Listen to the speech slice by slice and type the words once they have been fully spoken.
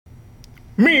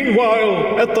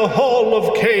Meanwhile, at the Hall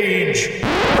of Cage.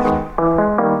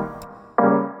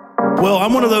 Well,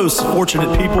 I'm one of those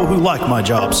fortunate people who like my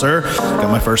job, sir. Got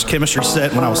my first chemistry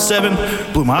set when I was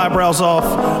 7, blew my eyebrows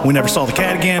off. We never saw the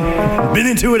cat again. Been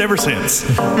into it ever since.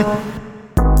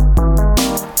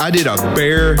 I did a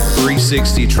bare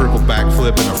 360 triple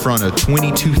backflip in front of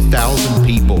 22,000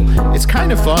 people. It's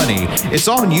kind of funny. It's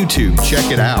on YouTube.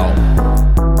 Check it out.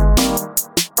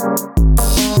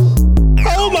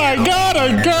 Oh my God,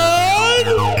 a gun!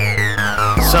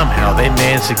 Somehow they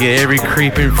managed to get every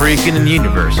creeping freak in the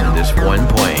universe in this one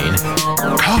plane.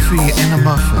 Coffee and a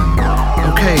muffin.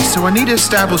 Okay, so I need to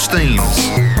establish themes.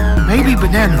 Maybe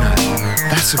banana nut.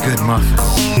 That's a good muffin.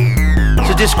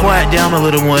 So just quiet down, my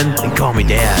little one, and call me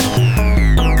Dad.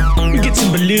 We get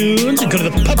some balloons and go to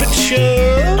the puppet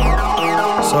show.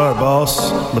 Sorry,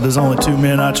 boss, but there's only 2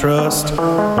 men I trust.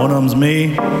 One of them's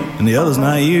me, and the other's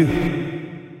not you.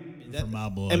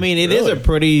 I mean, it is a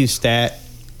pretty stat.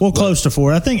 Well, close to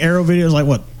 4. I think Arrow Video is like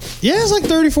what? Yeah, it's like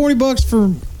 $30-$40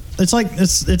 for. It's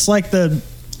like the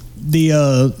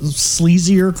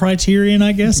sleazier Criterion,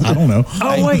 I guess. I don't know.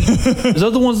 Oh wait, is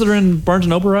that the ones that are in Barnes &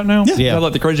 Noble right now? Yeah.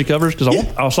 Like the crazy covers, because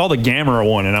I saw the Gamera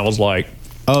one and I was like,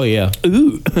 oh yeah,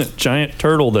 ooh, giant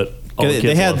turtle that. All the kids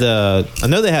they had love. I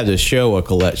know they have the Showa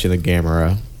collection of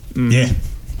Gamera. Mm-hmm. Yeah.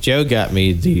 Joe got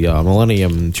me the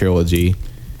Millennium trilogy.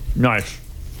 Nice.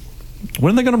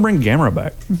 When are they going to bring Gamera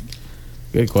back?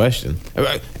 Good question.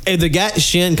 They got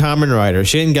Shin Kamen Rider,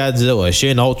 Shin Godzilla,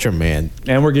 Shin Ultraman,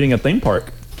 and we're getting a theme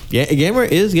park. Yeah, Gamera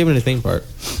is giving a theme park.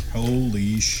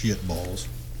 Holy shit balls!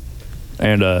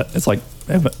 And it's like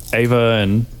Ava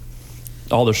and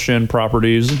all the Shin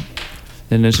properties,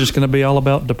 and it's just going to be all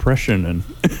about depression and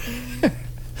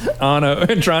Anno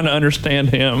and trying to understand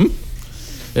him.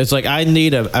 It's like I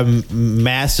need a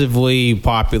massively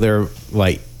popular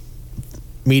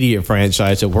media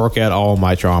franchise to work out all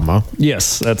my trauma.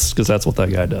 Yes, that's because that's what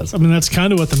that guy does. I mean, that's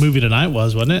kind of what the movie tonight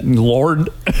was, wasn't it? Lord.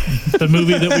 The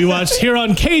movie that we watched here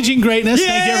on Caging Greatness. Yay!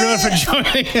 Thank you, everyone, for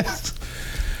joining us.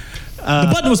 The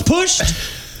button was pushed.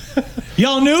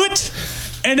 Y'all knew it,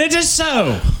 and it is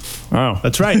so. Wow.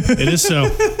 That's right. It is so.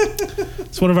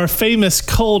 It's one of our famous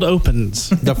cold opens.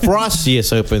 The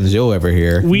frostiest opens you'll ever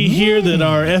hear. We hear that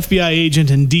our FBI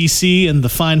agent in D.C. and the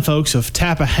fine folks of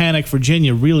Tappahannock,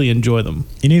 Virginia really enjoy them.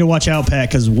 You need to watch out, Pat,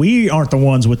 because we aren't the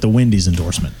ones with the Wendy's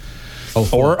endorsement.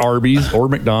 Or Arby's, or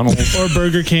McDonald's, or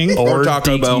Burger King, or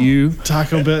Taco Bell.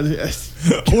 Taco Bell,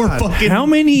 or fucking how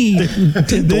many?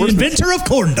 The inventor of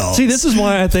corn dogs. See, this is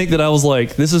why I think that I was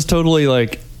like, this is totally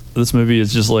like, this movie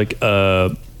is just like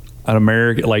an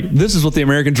American, like this is what the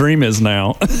American dream is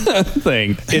now.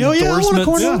 Thing. Hell yeah, I want a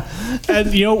corn dog.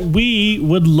 And we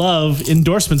would love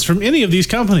endorsements from any of these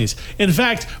companies. In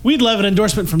fact, we'd love an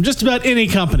endorsement from just about any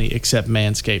company except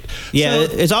Manscaped. Yeah,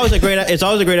 so, it's always a great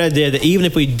idea that even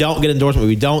if we don't get endorsement,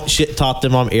 we don't shit talk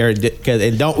them on air, and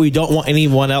we don't want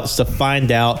anyone else to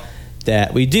find out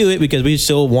that we do it because we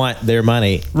still want their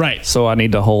money. Right. So I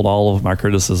need to hold all of my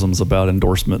criticisms about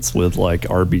endorsements with like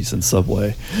Arby's and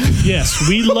Subway. Yes,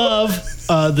 we love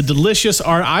the delicious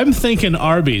I'm thinking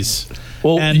Arby's.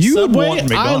 Well, and you Subway, would want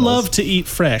McDonald's. I love to eat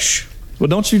fresh. Well,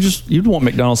 don't you you'd want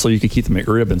McDonald's so you could keep the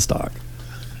McRib in stock.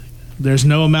 There's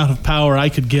no amount of power I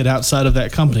could get outside of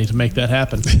that company to make that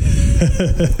happen.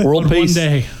 World peace. One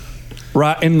day.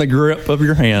 Right in the grip of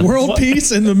your hand. World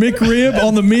peace and the McRib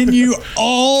on the menu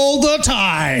all the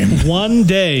time. One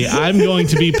day, I'm going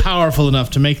to be powerful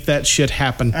enough to make that shit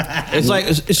happen. It's like,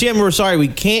 Sam, we're sorry, we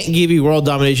can't give you world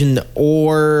domination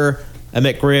or a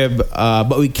McRib,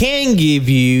 but we can give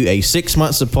you a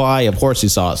 6-month supply of horsey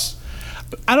sauce.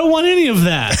 I don't want any of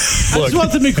that. I just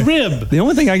want the McRib. The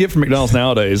only thing I get from McDonald's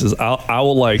nowadays is I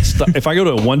will like if I go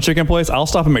to one chicken place, I'll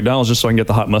stop at McDonald's just so I can get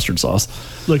the hot mustard sauce.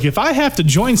 Look, if I have to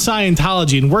join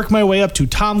Scientology and work my way up to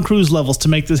Tom Cruise levels to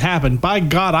make this happen, by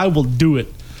God, I will do it.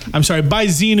 I'm sorry, by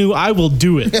Xenu, I will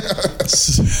do it.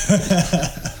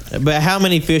 But how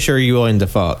many fish are you willing to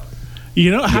fuck?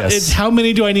 You know, how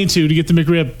many do I need to get the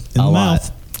McRib? In the mouth.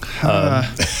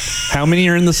 How many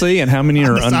are in the sea and how many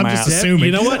are unmasked? I'm just assuming.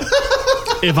 You know what?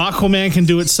 If Aquaman can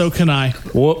do it, so can I.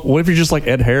 What if you're just like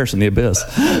Ed Harris in The Abyss?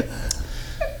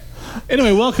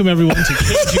 Anyway, welcome everyone to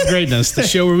Caging Greatness, the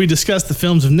show where we discuss the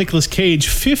films of Nicolas Cage.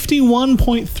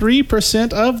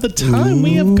 51.3% of the time.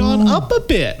 We have gone up a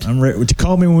bit. I'm ready to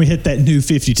call me when we hit that new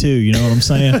 52. You know what I'm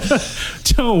saying?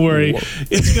 Don't worry,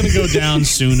 it's going to go down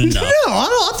soon enough. No,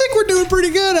 I think we're doing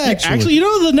pretty good. Actually, you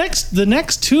know, the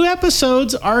next 2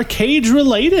 episodes are Cage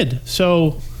related.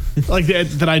 So, like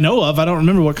that I know of. I don't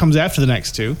remember what comes after the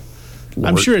next 2.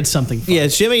 I'm sure it's something fun. Yeah,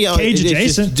 Jimmy. Cage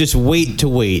adjacent. Just wait to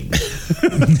wait.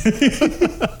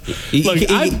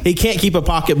 He can't keep a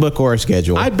pocketbook or a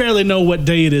schedule. I barely know what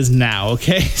day it is now,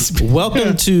 okay?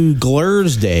 Welcome to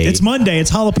Glur's Day. It's Monday.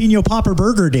 It's Jalapeno Popper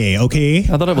Burger Day, okay?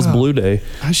 I thought it was Blue Day.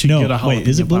 I should No, get a jalapeno wait,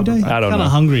 is it Blue popper. Day? I don't I'm kind know.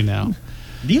 of hungry now.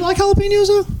 Do you like jalapenos,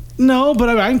 though? No, but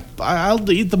I'll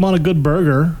eat them on a good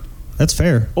burger That's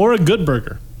fair. or a good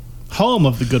burger. Home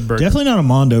of the good burger. Definitely not a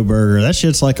Mondo burger. That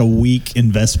shit's like a weak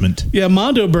investment. Yeah,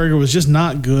 Mondo Burger was just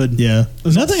not good. Yeah.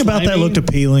 Was Nothing that about that slimy? looked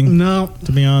appealing, No.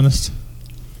 to be honest.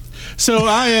 So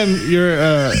I am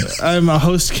I'm a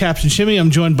host, Captain Shimmy.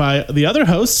 I'm joined by the other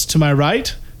hosts. To my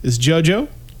right is JoJo.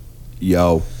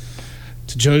 Yo.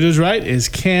 To JoJo's right is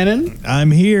Cannon.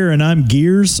 I'm here and I'm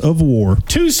Gears of War.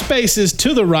 2 spaces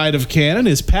to the right of Cannon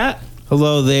is Pat.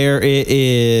 Hello there. It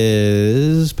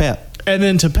is Pat. And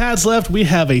then to Pat's left, we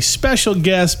have a special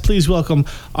guest. Please welcome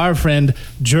our friend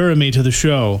Jeremy to the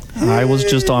show. I was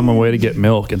just on my way to get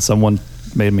milk, and someone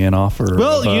made me an offer.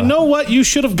 Well, of, you know what? You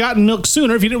should have gotten milk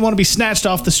sooner if you didn't want to be snatched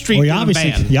off the street Well, you in a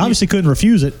obviously, van. you obviously couldn't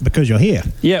refuse it because you're here.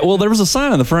 Yeah, well, there was a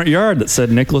sign in the front yard that said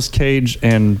Nicolas Cage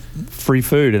and free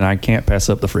food, and I can't pass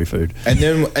up the free food. And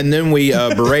then we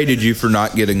berated you for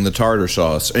not getting the tartar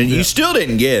sauce, and you still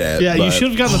didn't get it. Yeah, you but- should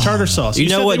have gotten the tartar sauce. You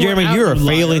know said what, they were Jeremy? out, You are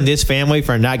liar. failing this family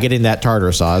for not getting that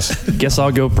tartar sauce. Guess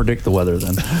I'll go predict the weather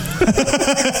then.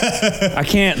 I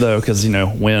can't, though, because,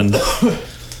 wind,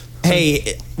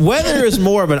 Hey, weather is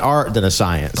more of an art than a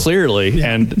science. clearly,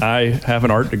 and I have an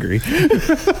art degree.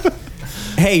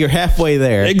 Hey, you're halfway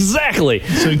there. Exactly.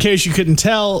 So, in case you couldn't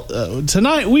tell,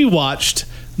 tonight we watched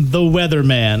The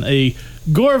Weatherman, a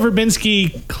Gore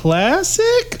Verbinski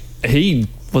classic He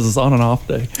was on an off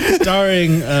day.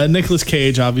 starring Nicolas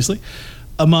Cage, obviously.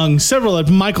 Among several,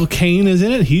 Michael Caine is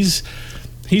in it. He's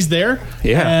there.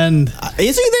 Yeah. And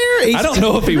Is he there? I don't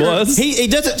know if he was. He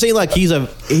doesn't seem like he's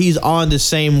on the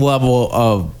same level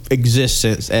of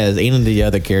existence as any of the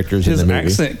other characters His in the movie.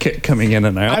 accent kept coming in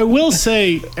and out. I will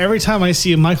say, every time I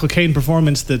see a Michael Caine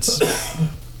performance that's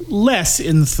less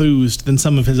enthused than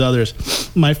some of his others,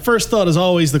 my first thought is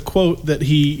always the quote that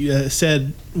he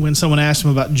said when someone asked him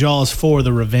about Jaws 4: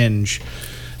 The Revenge.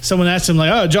 Someone asked him,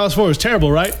 like, "Oh, Jaws 4 was terrible,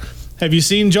 right? Have you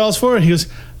seen Jaws 4?" And he goes,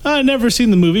 "I've never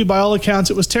seen the movie. By all accounts,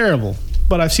 it was terrible.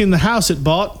 But I've seen the house it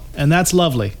bought, and that's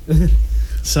lovely."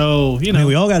 So, I mean,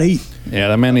 we all got to eat. Yeah,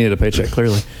 that man needed a paycheck,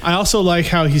 clearly. I also like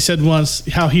how he said once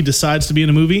how he decides to be in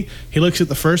a movie. He looks at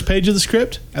the first page of the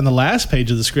script and the last page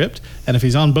of the script, and if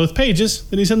he's on both pages,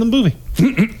 then he's in the movie.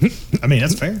 I mean,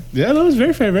 that's fair. Yeah, that was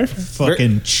very fair, very fair.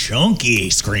 Fucking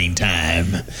chunky screen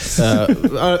time.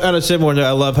 On a similar note,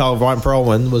 I love how Ron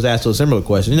Perlman was asked a similar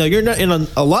question. You're not in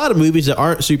a lot of movies that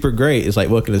aren't super great. It's like,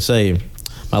 what can I say?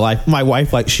 My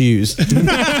wife likes shoes.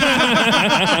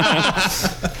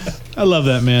 I love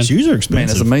that, man. Shoes are Man,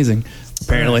 expensive. it's amazing.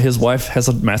 Apparently, his wife has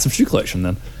a massive shoe collection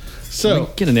then. So,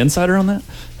 Get an insider on that?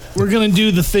 we're going to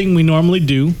do the thing we normally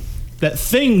do. That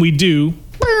thing we do.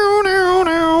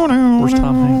 Where's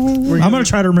Tom Hanks? I'm going to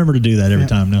try to remember to do that every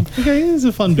time now. Okay, it's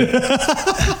a fun bit.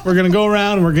 We're going to go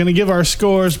around and we're going to give our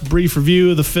scores, brief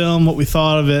review of the film, what we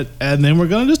thought of it, and then we're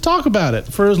going to just talk about it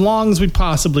for as long as we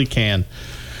possibly can.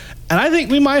 And I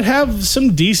think we might have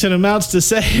some decent amounts to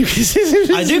say.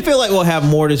 I do feel like we'll have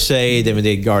more to say than we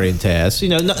did Guardian Test.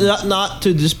 Not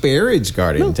to disparage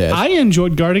Guardian Test. I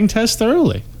enjoyed Guarding Test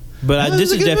thoroughly. But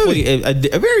this is definitely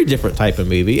a very different type of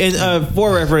movie. And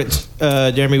for reference,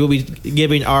 Jeremy, we'll be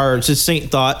giving our succinct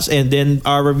thoughts and then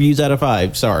our reviews out of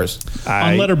 5 stars.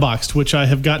 On Letterboxd, which I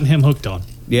have gotten him hooked on.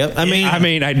 Yep. I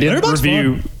mean, I did Letterboxd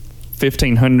review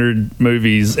 1,500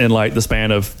 movies in like the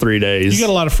span of 3 days. You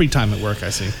got a lot of free time at work,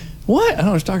 I see. What? I don't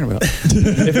know what you're talking about.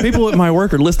 If people at my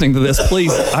work are listening to this,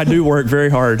 please, I do work very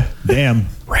hard. Damn.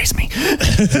 Raise me.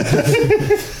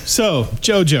 So,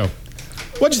 JoJo,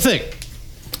 what'd you think?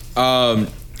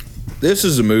 This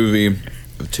is a movie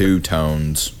of 2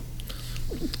 tones.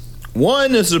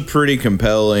 One is a pretty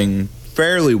compelling,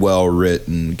 fairly well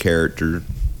written character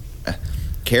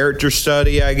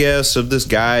study, I guess, of this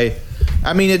guy.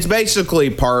 I mean, it's basically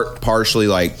partially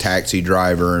like Taxi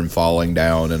Driver and Falling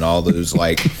Down and all those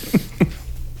like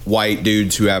white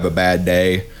dudes who have a bad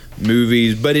day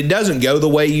movies, but it doesn't go the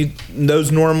way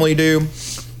those normally do.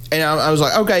 And I was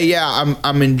like, okay, yeah,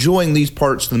 I'm enjoying these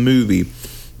parts of the movie.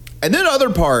 And then other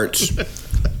parts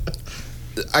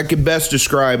I could best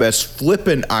describe as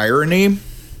flippant irony. And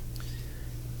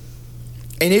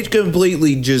it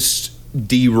completely just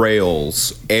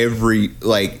derails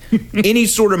any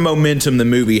sort of momentum the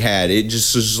movie had. It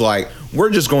just was like,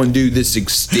 we're just going to do this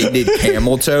extended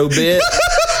camel toe bit.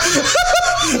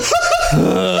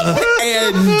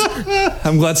 And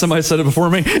I'm glad somebody said it before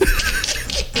me.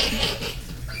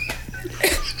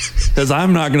 because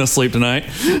I'm not going to sleep tonight.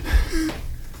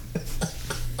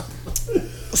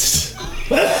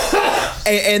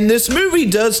 And this movie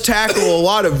does tackle a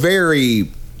lot of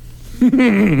very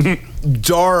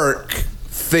dark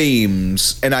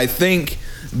themes, and I think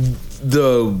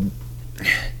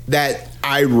that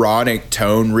ironic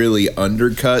tone really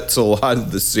undercuts a lot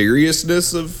of the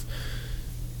seriousness of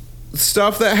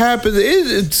stuff that happens.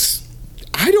 It's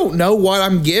I don't know what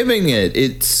I'm giving it.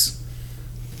 It's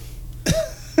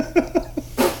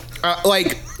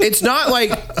like it's not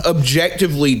like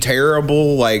objectively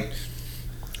terrible. Like,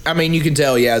 I mean, you can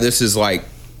tell. Yeah, this is like,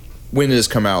 when did this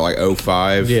come out? Like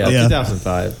 05? Yeah, Yeah.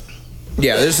 2005.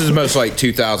 Yeah, this is most like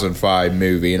 2005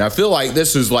 movie, and I feel like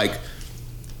this is like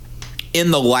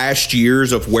in the last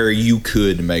years of where you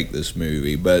could make this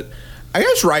movie. But I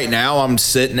guess right now I'm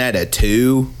sitting at a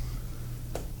 2.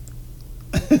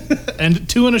 And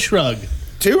 2 and a shrug.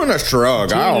 2 and a shrug.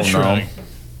 2 I and a don't know. shrug.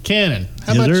 Cannon,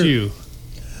 how Yes, about sir. you?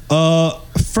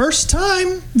 First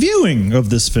time viewing of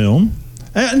this film.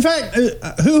 In fact,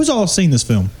 who's all seen this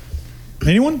film?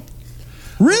 Anyone?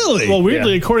 Really? Well,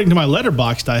 weirdly, according to my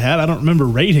letterboxd I don't remember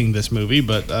rating this movie,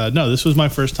 but no, this was my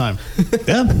first time.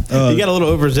 Yeah. You got a little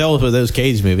overzealous with those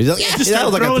Cage movies. Like, yeah, Just that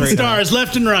was like a throwing 3. stars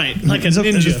left and right, like a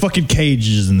There's ninja. fucking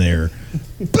cages in there.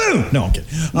 Boom! No, I'm kidding.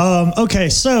 Okay,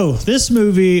 so this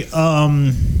movie.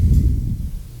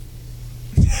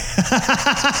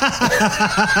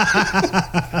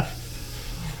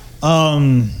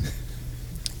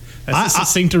 That's as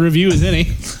succinct a review as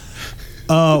any.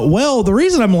 Well, the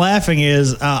reason I'm laughing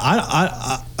is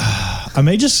I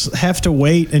may just have to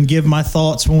wait and give my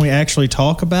thoughts when we actually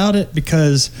talk about it,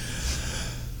 because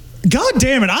God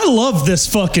damn it, I love this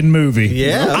fucking movie.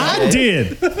 Yeah. I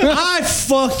did. I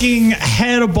fucking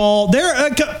had a ball.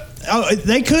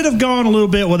 They could have gone a little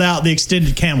bit without the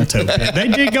extended camel toe. They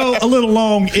did go a little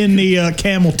long in the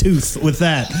camel tooth with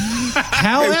that.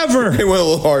 However, They went a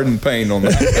little hard in pain on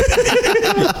that.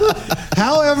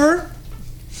 However,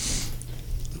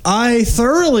 I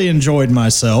thoroughly enjoyed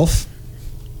myself.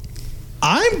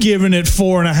 I'm giving it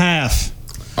 4.5.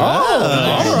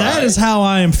 That is how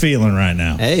I am feeling right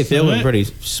now. Hey, feeling Alright. pretty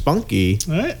spunky.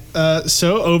 All right.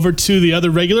 So over to the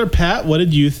other regular. Pat, what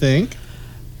did you think?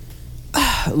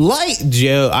 Like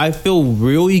Joe, I feel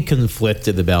really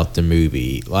conflicted about the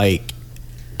movie. Like,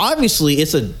 obviously,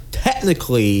 it's a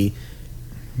technically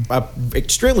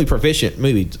extremely proficient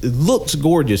movie. It looks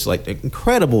gorgeous, like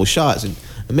incredible shots and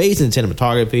amazing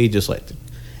cinematography. Just like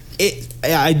it,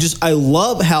 I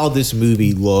love how this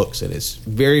movie looks, and it's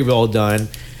very well done.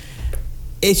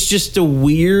 It's just a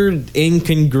weird,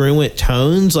 incongruent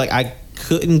tones. Like, I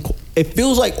couldn't. It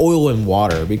feels like oil and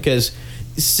water, because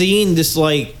seeing this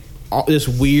like this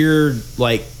weird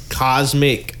like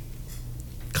cosmic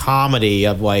comedy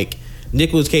of like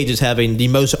Nicolas Cage is having the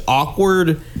most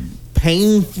awkward,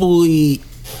 painfully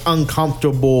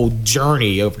uncomfortable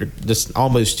journey over this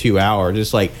almost 2 hours.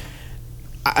 It's like,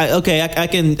 I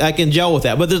can gel with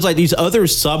that, but there's like these other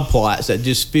subplots that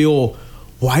just feel,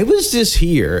 why was this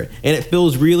here? And it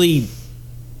feels really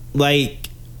like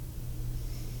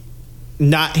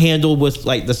not handled with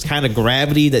like this kind of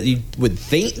gravity that you would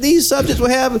think these subjects would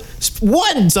have.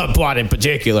 One subplot in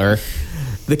particular,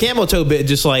 the camel toe bit,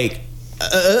 just like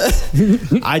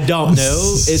I don't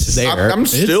know. It's there. I'm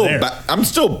still there. I'm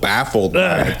still baffled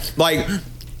by it. Like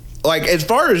as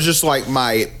far as just like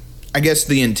my, I guess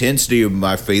the intensity of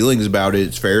my feelings about it,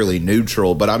 it's fairly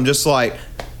neutral, but I'm just like,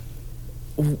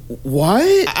 what?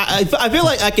 I feel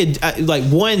like I could like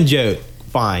one joke,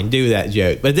 fine, do that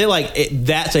joke, but then like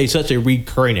that's such a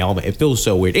recurring element. It feels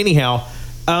so weird. Anyhow,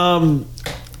 I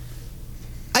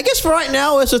guess for right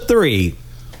now it's a 3.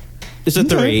 It's a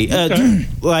 3. okay.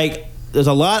 Like, there's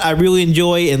a lot I really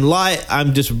enjoy, and a lot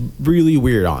I'm just really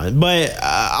weird on. But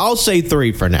I'll say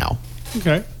 3 for now.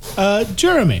 Okay.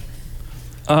 Jeremy,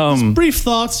 brief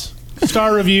thoughts,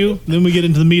 star review, then we get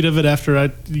into the meat of it after I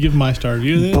give my star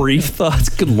review. Brief thoughts.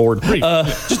 Good Lord. Brief.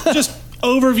 Just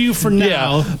overview for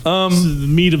now. Yeah, So the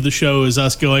meat of the show is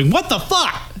us going, what the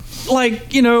fuck?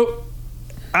 Like, you know,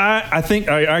 I think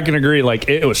I can agree. Like,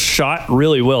 it was shot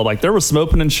really well. Like, there was some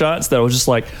opening shots that was just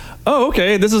like, oh,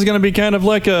 okay, this is going to be kind of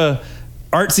like a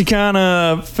artsy kind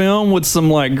of film with some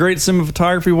like great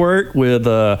cinematography work with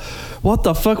what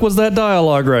the fuck was that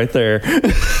dialogue right there?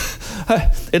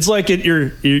 It's like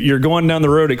you're going down the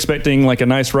road expecting like a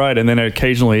nice ride, and then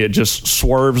occasionally it just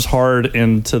swerves hard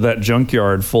into that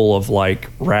junkyard full of like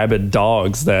rabid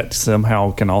dogs that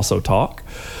somehow can also talk.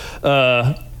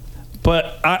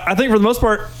 But I think for the most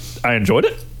part, I enjoyed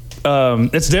it.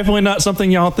 It's definitely not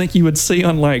something y'all think you would see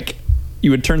on like, you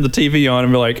would turn the TV on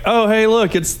and be like, oh, hey,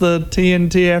 look, it's the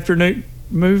TNT afternoon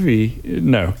movie.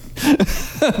 No.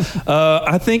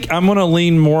 I think I'm going to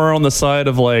lean more on the side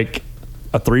of like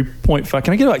a 3.5.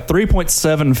 Can I get like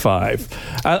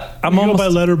 3.75? I'm You go almost by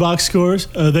letterbox scores.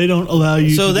 They don't allow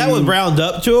you. So to that do- would round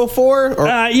up to a 4? Or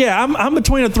yeah, I'm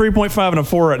between a 3.5 and a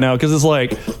 4 right now because it's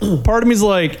like part of me's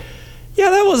like, yeah,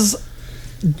 that was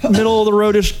middle of the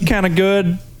roadish kind of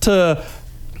good. To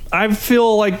I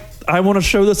feel like I want to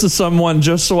show this to someone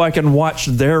just so I can watch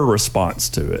their response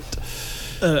to it.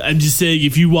 I'm just saying,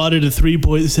 if you wanted a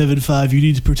 3.75, you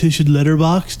need to petition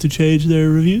Letterbox to change their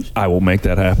reviews. I will make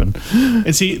that happen.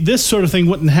 And see, this sort of thing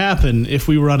wouldn't happen if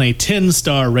we were on a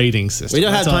 10-star rating system. we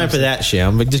don't have That's all time I'm for saying. that,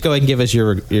 Shim. But just go ahead and give us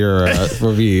your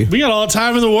review. We got all the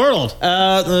time in the world.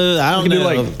 I don't We can do,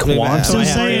 know. like, quantum. So I I'm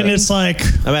have saying to- it's like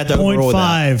I'm at the overrule with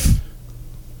that.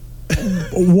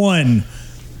 0.5, 1.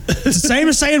 It's the same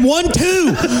as saying 1, 2.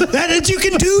 That you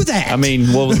can do that. I mean,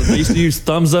 what was it? They used to use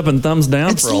thumbs up and thumbs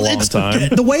down for a long it's time.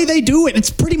 the way they do it. It's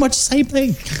pretty much the same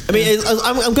thing. I mean,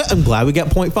 I'm glad we got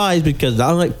 0.5s because I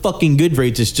don't like fucking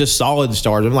Goodreads. It's just solid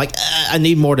stars. I'm like, I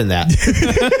need more than that.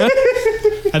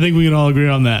 I think we can all agree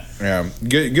on that. Yeah,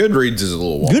 Goodreads is a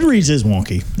little wonky. Goodreads is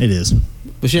wonky. It is.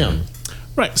 But Shim,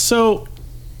 Right. So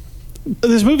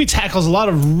this movie tackles a lot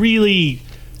of really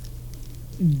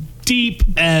deep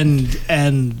and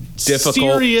Difficult.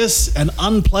 serious and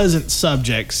unpleasant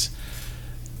subjects,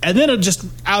 and then it just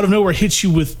out of nowhere hits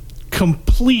you with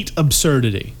complete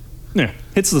absurdity. Yeah,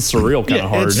 hits the surreal kind of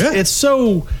hard. It's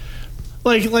so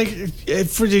like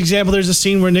for example, there's a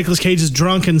scene where Nicolas Cage is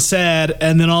drunk and sad,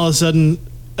 and then all of a sudden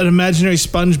an imaginary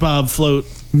SpongeBob float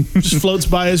just floats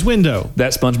by his window.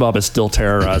 That SpongeBob is still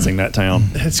terrorizing that town.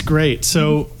 That's great.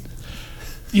 So,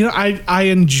 I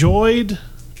enjoyed.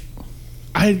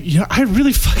 I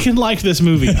really fucking liked this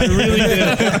movie. I really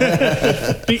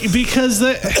did because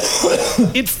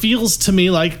it feels to me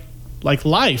like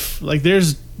life. Like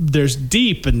there's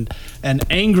deep and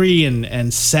angry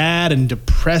and sad and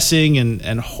depressing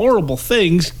and horrible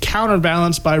things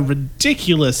counterbalanced by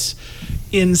ridiculous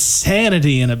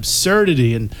insanity and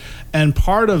absurdity and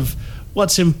part of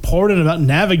what's important about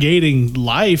navigating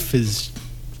life is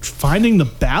finding the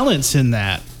balance in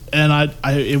that. And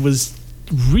it was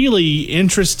really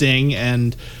interesting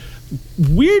and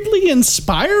weirdly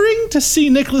inspiring to see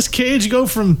Nicolas Cage go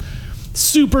from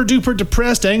super duper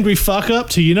depressed, angry fuck up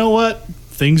to, you know what?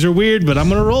 Things are weird, but I'm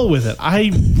going to roll with it.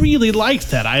 I really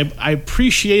liked that. I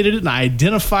appreciated it and I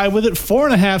identify with it.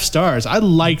 4.5 stars. I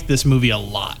liked this movie a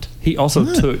lot. He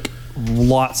also took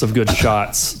lots of good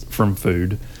shots from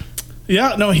food.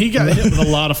 Yeah, no, he got hit with a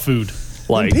lot of food.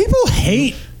 Like, People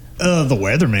hate the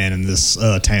weatherman in this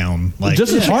town. Like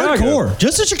Just in Chicago. hardcore.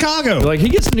 Just in Chicago. like he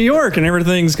gets to New York and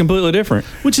everything's completely different.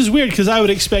 Which is weird because I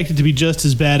would expect it to be just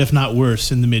as bad, if not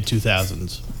worse, in the mid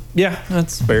 2000s. Yeah,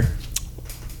 that's fair.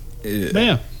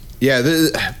 Yeah. Yeah,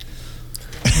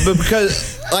 but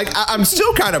because I'm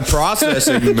still kind of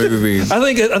processing the movie.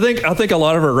 I think a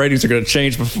lot of our ratings are going to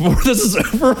change before this is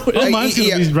over. Oh, mine's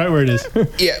going to be right where it is.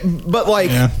 Yeah, but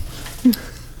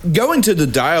going to the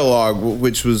dialogue,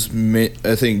 which was,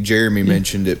 I think Jeremy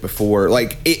mentioned it before,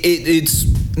 like it's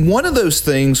one of those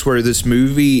things where this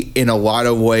movie in a lot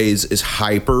of ways is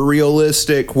hyper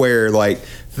realistic, where like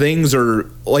things are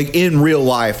like in real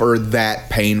life are that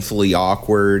painfully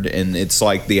awkward, and it's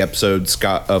like the episode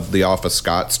of The Office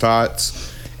Scott's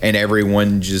Tots, and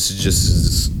everyone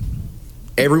just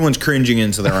everyone's cringing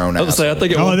into their own I was gonna say, I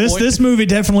think at Oh, one point, this movie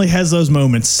definitely has those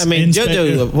moments. I mean,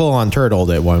 JoJo full on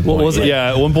turtled at one point. what was it?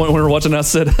 Yeah, at one point when we were watching, I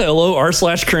said, "Hello,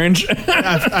 r/cringe."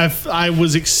 I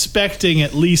was expecting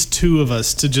at least two of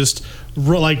us to just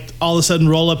all of a sudden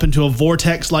roll up into a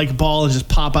vortex-like ball and just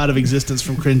pop out of existence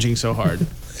from cringing so hard.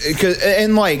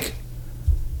 And like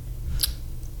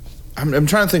I'm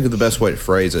trying to think of the best way to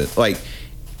phrase it. Like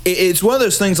it's one of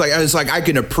those things like I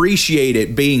can appreciate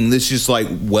it being this just like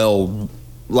well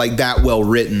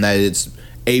written that it's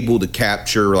able to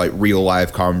capture like real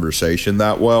life conversation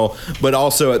that well, but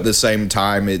also at the same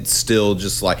time it's still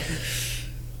just like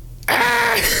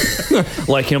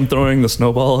Like him throwing the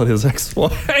snowball at his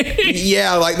ex-wife.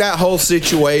 yeah, like that whole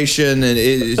situation,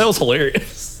 and That was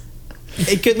hilarious.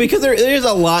 Because there's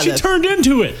a lot. She turned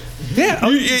into it. Yeah,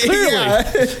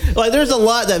 clearly. Like there's a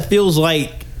lot that feels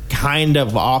like kind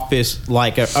of Office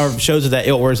like or shows of that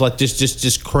ilk where it's like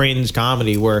just cringe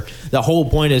comedy where the whole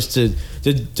point is to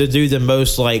do the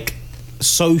most like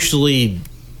socially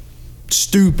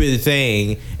stupid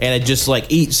thing and it just like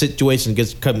each situation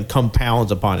gets compounds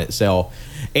upon itself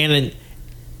and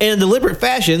in a deliberate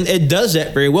fashion, it does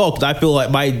that very well because I feel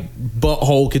like my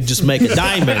butthole could just make a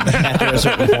diamond after a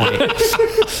certain point.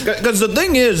 Because the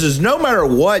thing is no matter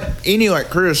what any like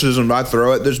criticism I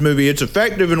throw at this movie, it's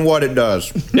effective in what it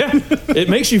does. Yeah, it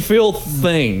makes you feel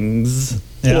things.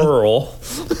 Yeah. Plural.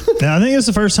 Now, I think it's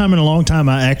the first time in a long time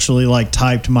I actually like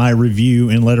typed my review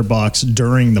in Letterboxd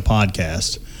during the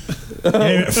podcast.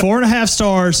 4.5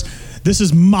 stars. This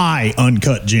is my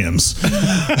Uncut Gems.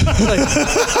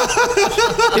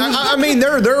 I mean,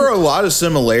 there are a lot of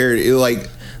similarities. Like,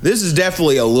 this is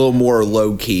definitely a little more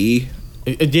low key.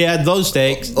 Yeah, those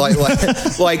stakes.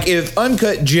 Like if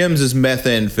Uncut Gems is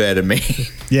methamphetamine,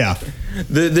 Yeah.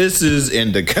 This is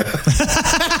indica.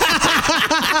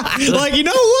 Like, you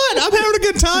know what? I'm having a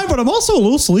good time, but I'm also a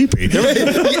little sleepy.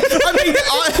 I mean,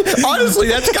 honestly,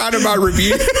 that's kind of my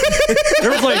review.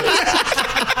 There was like,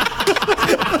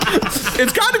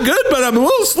 It's kind of good, but I'm a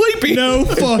little sleepy. No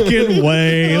fucking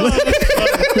way.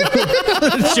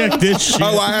 Check this shit.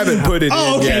 Oh, I haven't put it in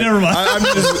okay, yet. never mind.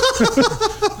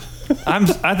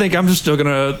 I think I'm just still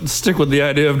gonna stick with the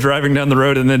idea of driving down the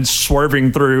road and then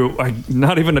swerving through, like,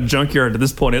 not even a junkyard at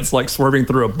this point. It's like swerving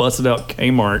through a busted out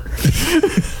Kmart.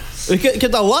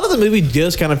 Because a lot of the movie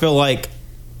does kind of feel like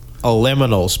a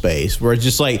liminal space where it's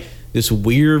just like this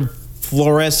weird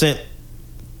fluorescent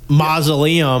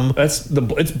mausoleum. It's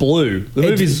blue. The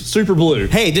movie's super blue.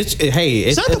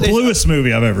 It's not the bluest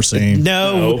movie I've ever seen.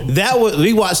 No,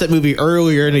 we watched that movie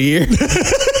earlier in the year.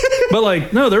 But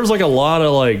like, no, there was like a lot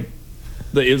of like,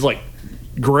 it was like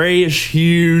grayish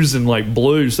hues and like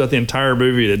blues throughout the entire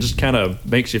movie that just kind of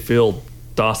makes you feel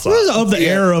docile. It was of the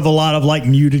era of a lot of like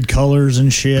muted colors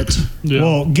and shit. Yeah.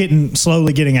 Well,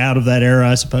 slowly getting out of that era,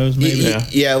 I suppose. Maybe.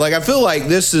 Yeah, like I feel like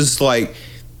this is like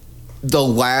the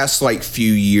last like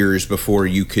few years before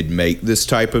you could make this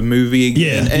type of movie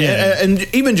again. Yeah, And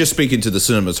even just speaking to the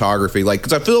cinematography, like,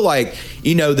 because I feel like,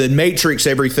 you know, the Matrix,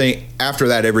 everything after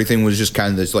that, everything was just kind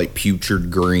of this like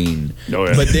putrid green. Oh,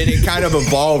 yeah. But then it kind of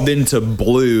evolved into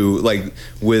blue, like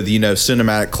with, you know,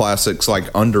 cinematic classics like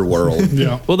Underworld.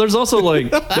 Yeah. Well, there's also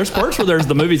like, there's parts where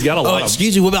the movie's got a lot of.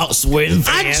 Excuse me, what about Swin?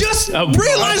 I just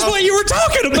realized what you were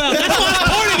talking about. That's why I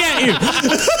was pointing at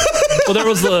you. Well, there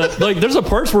was there's a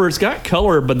parts where it's got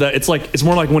color, but that it's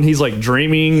more like when he's like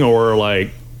dreaming or like.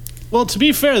 Well, to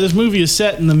be fair, this movie is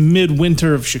set in the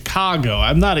midwinter of Chicago.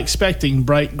 I'm not expecting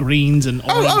bright greens and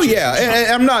oranges. Oh yeah,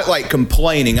 and I'm not like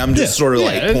complaining. I'm just sort of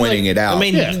like pointing it out. I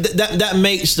mean, that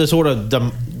makes the sort of the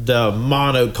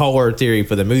monocolor theory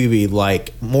for the movie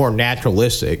like more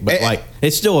naturalistic, but like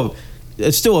it's still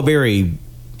a very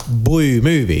blue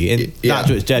movie and not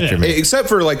to its detriment. Except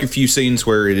for like a few scenes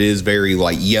where it is very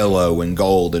like yellow and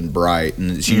gold and bright,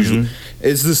 and it's usually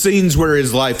it's the scenes where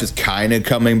his life is kind of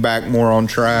coming back more on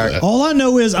track. All I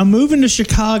know is I'm moving to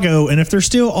Chicago, and if they're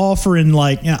still offering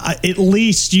like at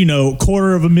least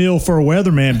 $250,000 for a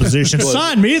weatherman position,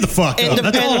 sign me the fuck up.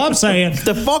 That's all I'm saying.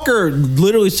 The fucker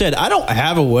literally said, "I don't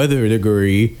have a weather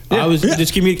degree. I was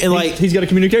just communicating." Like He's got a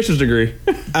communications degree.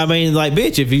 I mean, like,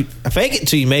 bitch, if you fake it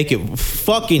till you make it,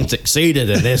 fucking succeeded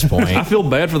at this point. I feel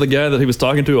bad for the guy that he was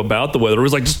talking to about the weather. He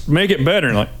was like, just make it better.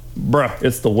 And like, bruh,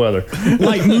 it's the weather.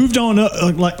 Like moved on up.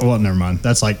 Well, never mind.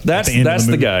 That's like That's at the end of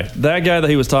the movie. guy. That guy that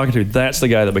he was talking to, that's the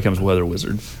guy that becomes Weather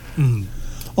Wizard.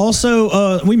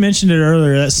 Also, we mentioned it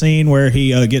earlier, that scene where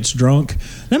he gets drunk.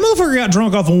 That motherfucker got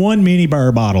drunk off of one mini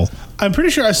bar bottle. I'm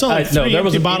pretty sure I saw like three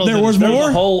empty bottles. There was there more? was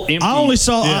a whole empty. I only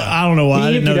saw, I don't know why. I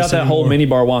He didn't emptied notice out that whole anymore. mini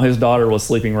bar while his daughter was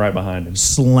sleeping right behind him.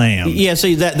 Slam. Yeah,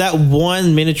 see that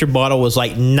one miniature bottle was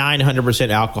like 900%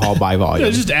 alcohol by volume.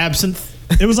 It's just absinthe.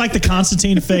 It was like the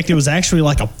Constantine effect. It was actually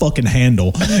like a fucking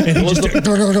handle. And he just Galactic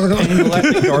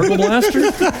Gargle Blaster?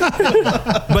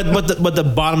 but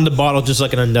the bottom of the bottle just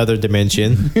like in another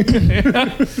dimension.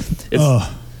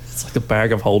 It's like a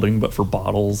bag of holding, but for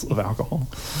bottles of alcohol.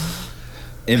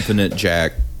 Infinite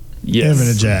Jack. Yes.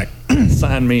 Infinite Jack.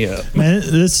 Sign me up. Man,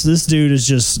 this dude is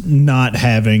just not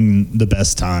having the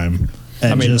best time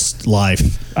at just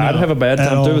life. I'd have a bad At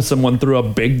time too all. if someone threw a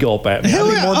big gulp at me. Hell I'd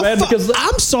be yeah, more mad because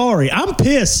I'm sorry. I'm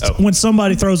pissed when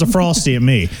somebody throws a Frosty at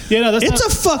me. Yeah, no, that's it's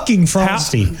not- a fucking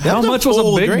Frosty. how much was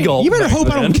full a big drink. gulp? You better back hope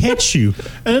I don't then? catch you.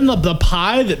 And then the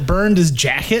pie that burned his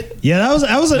jacket. Yeah, that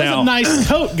was Now, a nice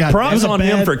coat. God, Props a on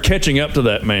him bad- for catching up to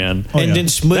that man. Oh, and yeah. then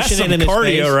That's smushing some it in his face.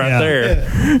 cardio right Yeah.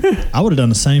 there. I would have done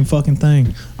the same fucking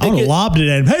thing. I would have Because- lobbed it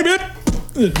at him. Hey, man.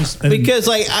 And- Because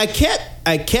like I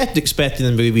kept expecting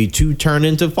the movie to turn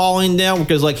into Falling Down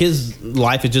because like his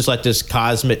life is just like this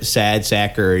cosmic sad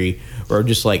sackery where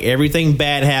just like everything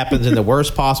bad happens in the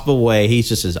worst possible way. He's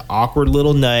just this awkward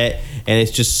little nut and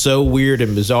it's just so weird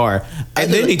and bizarre.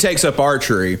 And then he takes up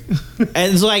archery. And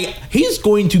it's like he's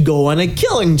going to go on a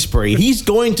killing spree. He's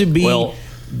going to be Well,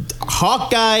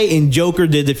 Hawkeye and Joker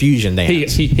did the fusion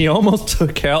dance. He almost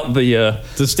took out the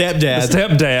stepdad,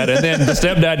 and then the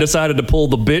stepdad decided to pull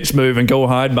the bitch move and go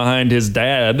hide behind his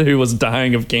dad, who was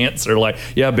dying of cancer. Like,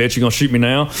 yeah, bitch, you gonna shoot me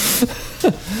now?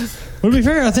 Well, to be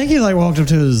fair, I think he like walked up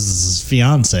to his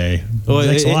fiance, his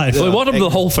ex-wife. Well, he walked up to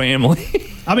the whole family.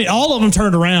 I mean, all of them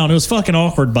turned around. It was fucking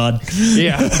awkward, bud.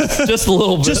 Yeah, just a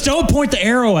little bit. Just don't point the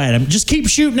arrow at him. Just keep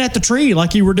shooting at the tree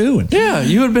like you were doing. Yeah,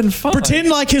 you would have been fine. Pretend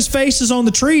like his face is on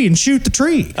the tree and shoot the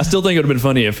tree. I still think it would have been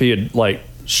funny if he had like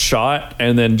shot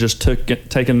and then just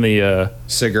taken the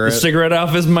cigarette out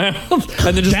of his mouth,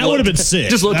 and then just that would have been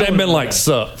sick. Just looked at him and been like,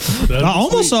 "Sup." I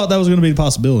almost thought that was going to be the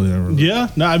possibility. Yeah,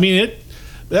 no, I mean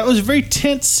that was a very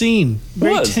tense scene.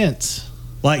 Very tense.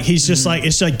 Like he's just like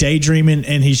it's like daydreaming,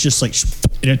 and he's just like,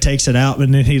 and it takes it out,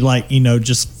 and then he like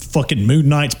just fucking Moon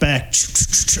Knight's back,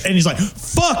 and he's like,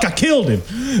 "Fuck, I killed him."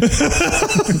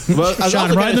 Well, shot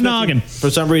him right in the noggin.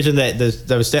 For some reason, that the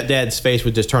stepdad's face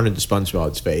would just turn into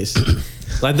SpongeBob's face.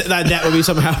 Like that would be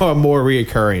somehow a more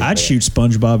reoccurring. I'd shoot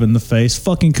SpongeBob in the face.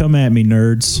 Fucking come at me,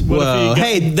 nerds. Well,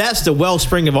 hey, that's the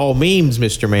wellspring of all memes,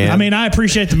 Mr. Man. I mean, I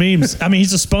appreciate the memes. I mean,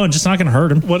 he's a sponge. It's not going to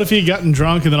hurt him. What if he had gotten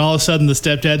drunk and then all of a sudden the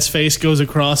stepdad's face goes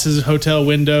across his hotel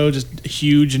window, just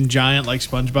huge and giant like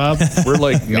SpongeBob? We're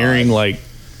like nearing like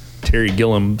Terry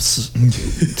Gilliam's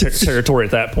territory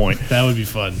at that point. That would be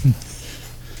fun.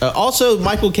 Also,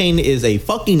 Michael Caine is a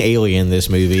fucking alien in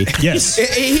this movie. Yes.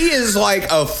 He is like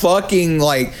a fucking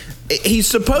like. He's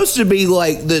supposed to be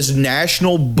like this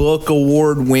National Book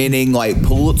Award winning, like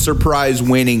Pulitzer Prize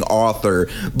winning author,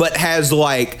 but has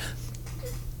the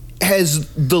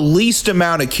least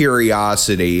amount of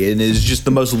curiosity and is just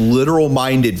the most literal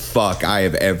minded fuck I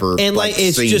have ever and like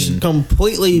it's seen. Just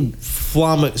completely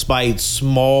flummoxed by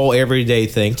small everyday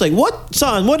things. Like,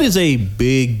 what is a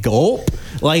big gulp?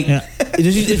 Like,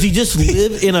 does he just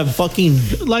live in a fucking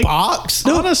box?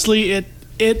 Honestly,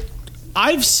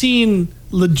 I've seen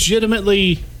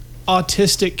legitimately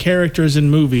autistic characters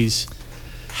in movies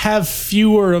have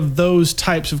fewer of those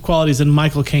types of qualities than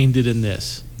Michael Caine did in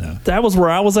this. That was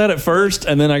where I was at first,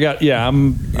 and then I got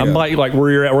I'm like where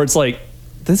you're at, where it's like,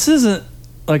 this isn't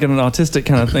like an autistic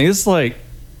kind of thing. It's like,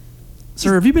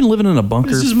 sir, have you been living in a bunker?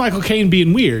 This is Michael Caine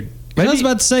being weird. I was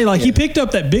about to say, like, he picked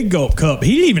up that big gulp cup.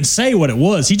 He didn't even say what it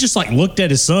was. He just like looked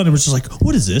at his son and was just like,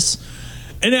 "What is this?"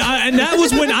 And that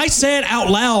was when I said out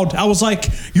loud, I was like,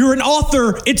 "You're an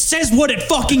author. It says what it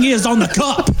fucking is on the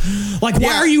cup. Like,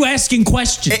 why are you asking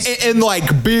questions?" In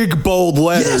like big bold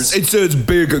letters, it says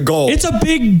big gulp. It's a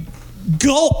big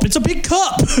gulp. It's a big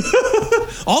cup.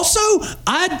 Also,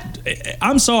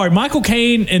 I'm sorry, Michael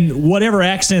Caine and whatever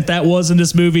accent that was in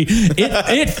this movie,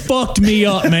 it fucked me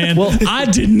up, man. Well, I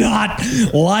did not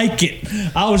like it.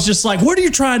 I was just like, what are you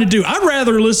trying to do? I'd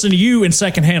rather listen to you in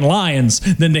Secondhand Lions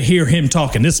than to hear him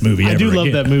talk in this movie. I do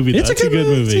love that movie, though. It's a good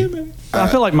movie. Too, man. I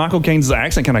feel like Michael Caine's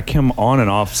accent kind of came on and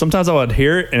off. Sometimes I would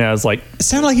hear it and I was like, it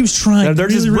sounded like he was trying They're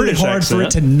just really British hard accent. for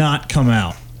it to not come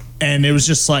out. And it was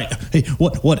just like, hey,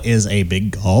 what is a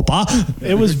big gulp?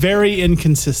 It was very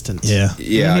inconsistent. Yeah.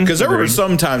 Yeah, because there were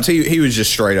sometimes he was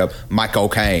just straight up Michael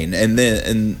Caine, and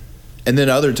then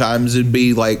other times it'd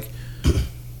be like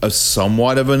a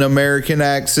somewhat of an American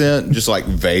accent, just like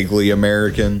vaguely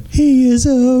American. He is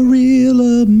a real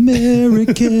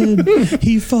American.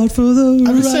 He fought for the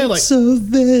rights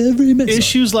of every man.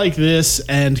 Issues like this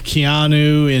and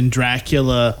Keanu in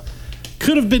Dracula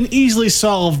could have been easily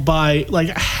solved by like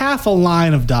half a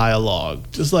line of dialogue.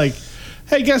 Just like,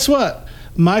 hey, guess what?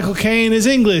 Michael Caine is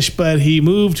English, but he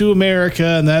moved to America,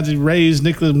 and that raised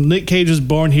Nick Cage was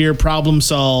born here. Problem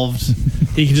solved.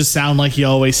 He can just sound like he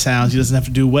always sounds. He doesn't have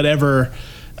to do whatever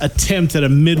attempt at a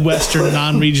Midwestern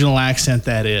non-regional accent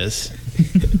that is.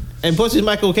 And plus, it's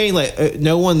Michael Caine. Like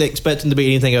no one expects him to be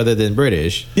anything other than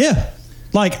British. Yeah,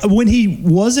 like when he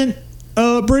wasn't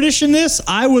British in this,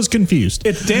 I was confused.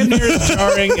 It's damn near as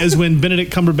jarring as when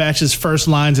Benedict Cumberbatch's first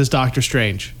lines as Doctor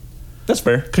Strange. That's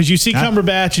fair. Because you see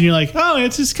Cumberbatch and you're like, oh,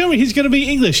 he's going to be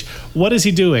English. What is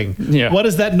he doing? Yeah. What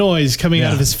is that noise coming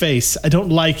out of his face? I don't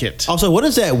like it. Also, what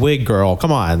is that wig, girl?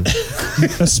 Come on.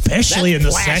 Especially in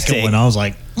the second one, I was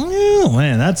like, oh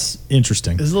man, that's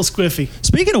interesting. It's a little squiffy.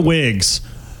 Speaking of wigs,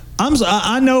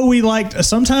 I know we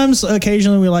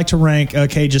occasionally we like to rank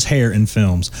Cage's hair in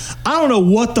films. I don't know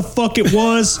what the fuck it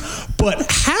was, but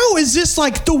how is this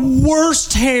like the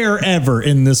worst hair ever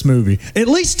in this movie? At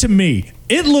least to me,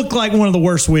 it looked like one of the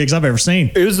worst wigs I've ever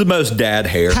seen. It was the most dad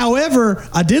hair. However,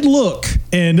 I did look,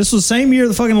 and this was the same year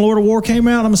the fucking Lord of War came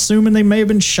out. I'm assuming they may have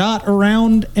been shot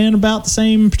around in about the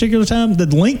same particular time. The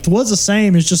length was the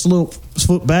same. It's just a little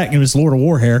foot back, and it's Lord of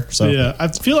War hair. So yeah, I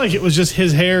feel like it was just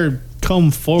his hair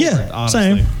come forward. Yeah, honestly.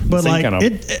 same. But Same like kind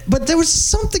of- but there was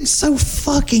something so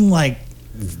fucking like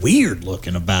weird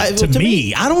looking about it to to me-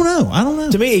 me. I don't know.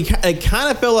 To me, it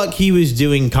kind of felt like he was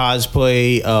doing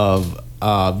cosplay of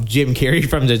Jim Carrey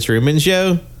from the Truman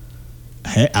Show.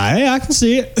 Hey, I can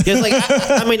see it. Because like,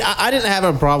 I didn't have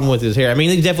a problem with his hair. I mean,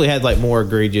 he definitely had like more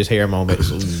egregious hair moments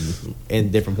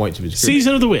in different points of his career.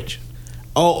 Season of the Witch.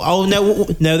 Oh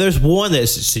no! There's one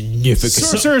that's significant.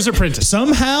 Sorcerer's Apprentice.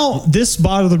 Somehow this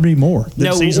bothered me more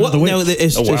than Season of the Witch.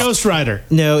 it's just, Ghost Rider.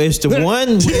 no, it's the one.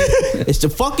 It's the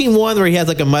fucking one where he has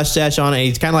like a mustache on and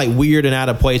he's kind of like weird and out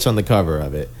of place on the cover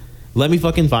of it. Let me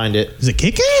fucking find it. Is it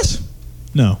Kick-Ass?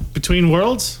 No. Between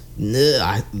Worlds.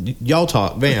 Y'all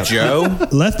talk, man. Joe?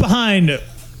 Left Behind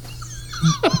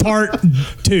Part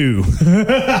 2.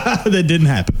 That didn't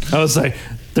happen. I would say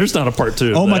there's not a part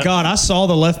 2. Oh my God! I saw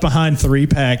the Left Behind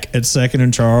 3-pack at Second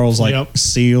and Charles, like Yep.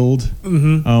 sealed.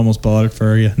 Mm-hmm. I almost bought it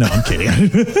for you. No, I'm kidding.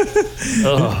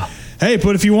 Hey,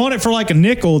 but if you want it for like a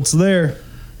nickel, it's there.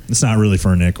 It's not really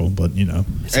for a nickel, but you know.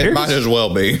 It might as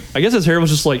well be. I guess his hair was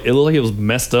just like it looked like it was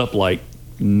messed up like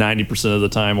 90% of the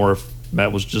time, or if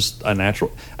that was just a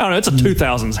natural. I don't know. It's a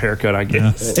 2000s haircut, I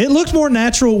guess. It looked more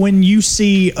natural when you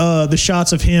see the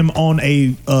shots of him on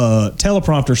a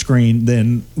teleprompter screen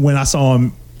than when I saw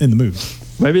him in the movie.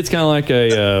 Maybe it's kind of like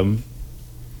a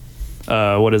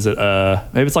what is it?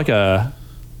 Maybe it's like a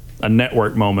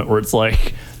network moment where it's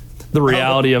like the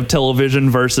reality of television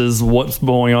versus what's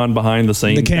going on behind the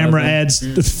scenes. The camera adds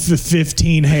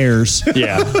 15 hairs.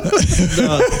 Yeah.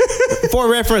 For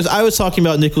reference, I was talking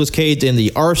about Nicolas Cage in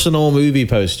the Arsenal movie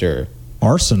poster.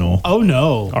 Arsenal. Oh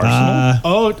no. Arsenal.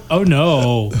 Oh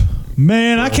no.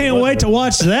 Man, I can't wait to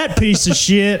watch that piece of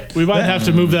shit. We might have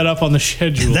to move that up on the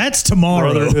schedule. That's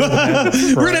tomorrow. We're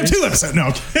going to have 2 episodes.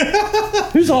 No.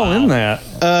 Who's all in that?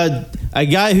 A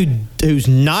guy who's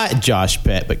not Josh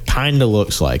Peck, but kind of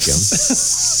looks like him.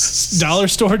 Dollar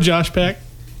Store Josh Peck.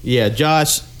 Yeah,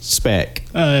 Josh Speck.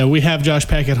 We have Josh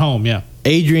Peck at home. Yeah.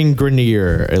 Adrian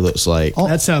Grenier, it looks like.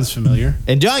 That sounds familiar.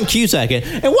 And John Cusack. And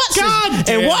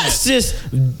what's this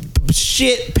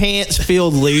shit pants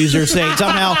filled loser saying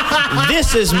somehow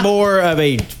this is more of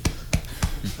a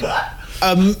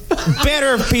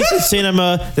better piece of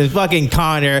cinema than fucking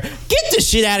Con Air. Get the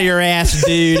shit out of your ass,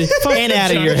 dude, and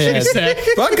out of your head.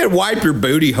 Fucking wipe your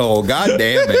booty hole. God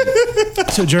damn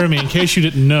it. So, Jeremy, in case you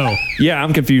didn't know, Yeah,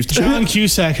 I'm confused. John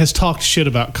Cusack has talked shit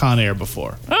about Con Air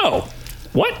before. Oh,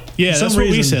 what? Yeah, some that's what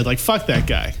we reason- said. Like, fuck that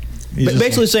guy.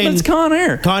 Basically saying It's Con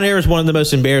Air. Con Air is one of the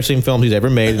most embarrassing films he's ever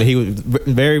made, and he would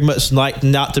very much like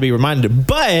not to be reminded of.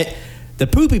 But the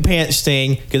poopy pants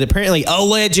thing, because apparently,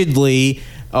 allegedly,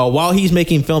 while he's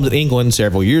making films in England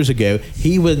several years ago,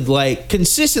 he would like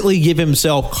consistently give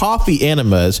himself coffee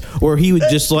enemas, where he would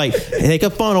just like take a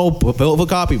funnel, fill it with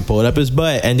coffee, pull it up his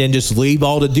butt, and then just leave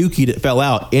all the dookie that fell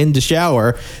out in the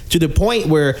shower, to the point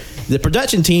where the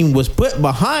production team was put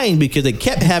behind because they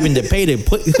kept having to pay the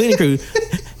cleaning crew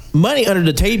money under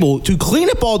the table to clean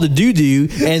up all the doo-doo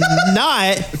and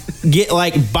not get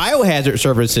like biohazard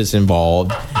services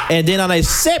involved. And then on a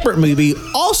separate movie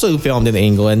also filmed in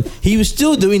England, he was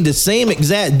still doing the same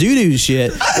exact doo-doo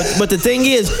shit, but the thing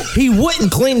is, he wouldn't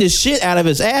clean the shit out of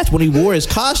his ass when he wore his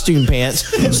costume pants.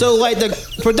 So like the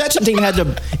production team had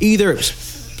to either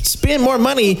spend more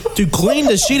money to clean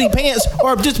the shitty pants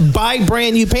or just buy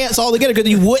brand new pants altogether because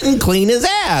he wouldn't clean his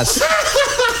ass.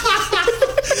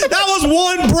 That was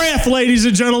one breath, ladies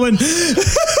and gentlemen.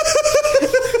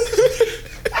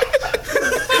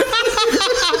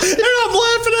 And I'm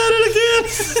laughing at it again.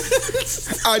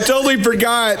 I totally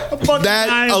forgot that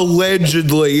guy.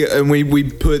 allegedly, and we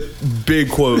put big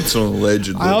quotes on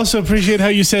allegedly. I also appreciate how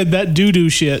you said that doo-doo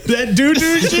shit. That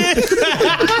doo-doo shit.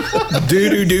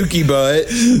 Doo-doo dookie butt.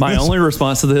 My only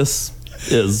response to this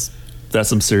is that's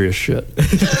some serious shit.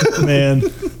 Man.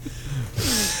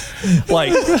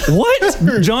 Like, what?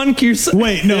 John Cusack?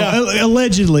 Wait, no,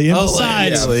 allegedly.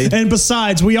 And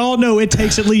besides, we all know it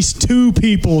takes at least 2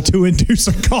 people to induce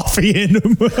a coffee in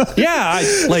them. Yeah,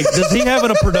 does he have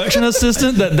a production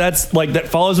assistant that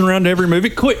follows him around to every movie?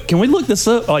 Quick, can we look this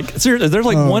up? Like, seriously, there's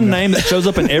one name that shows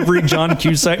up in every John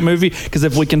Cusack movie, because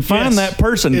if we can find that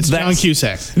person, It's John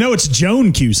Cusack. No, it's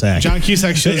Joan Cusack. John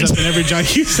Cusack shows up in every John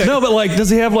Cusack. No, but like,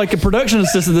 does he have like a production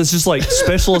assistant that's just like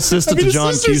special assistant to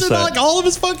John Cusack? like all of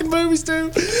his fucking movies too.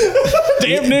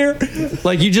 Damn near.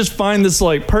 Like, you just find this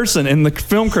like person in the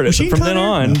film credits, and Machine from then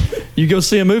on, Cutter? you go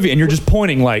see a movie and you're just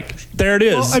pointing like, there it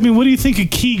is. Well, I mean, what do you think a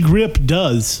key grip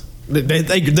does?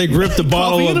 They gripped the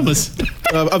bottle Coffee of enemas.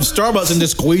 Starbucks and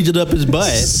just squeezed it up his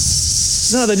butt.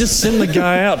 No, they just send the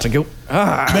guy out to go.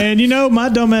 Man, you know, my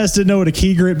dumbass didn't know what a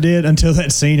key grip did until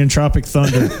that scene in Tropic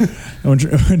Thunder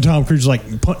when Tom Cruise was like,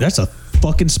 "That's a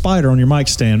fucking spider on your mic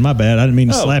stand." My bad, I didn't mean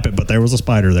to slap it, but there was a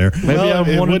spider there.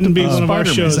 Maybe it wouldn't be one of our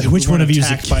shows. Like, which one of you is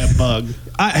attacked by a bug?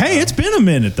 Hey, it's been a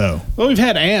minute though. Well, we've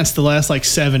had ants the last like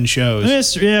 7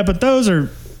 shows. Yeah, but those are.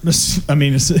 I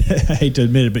mean, I hate to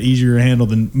admit it, but easier to handle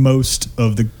than most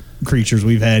of the creatures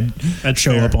we've had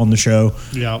show fair. up on the show.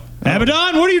 Yeah.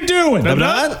 Abaddon, what are you doing?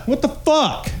 Abaddon? What the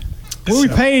fuck? What are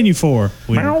we paying you for?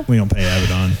 We don't pay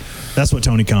Abaddon. That's what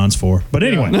Tony Khan's for. But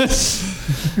anyway,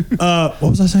 what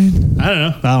was I saying? I don't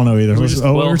know. I don't know either. We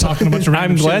Well, were talking a bunch of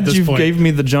random I'm shit glad at this you point. gave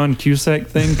me the John Cusack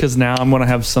thing because now I'm going to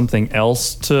have something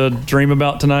else to dream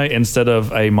about tonight instead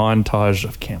of a montage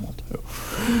of camel toe.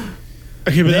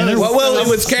 Okay, but Well, it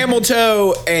was camel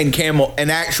toe and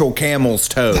actual camel's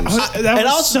toes. that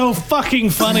was so fucking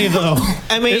funny though.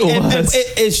 I mean,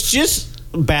 it's just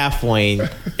baffling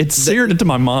It's seared into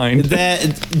my mind.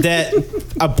 that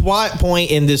a plot point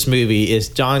in this movie is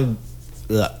John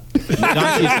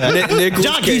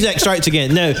Cusack strikes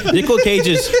again. No, Nicolas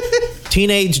Cage's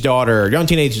young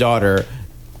teenage daughter,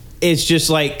 is just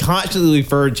like constantly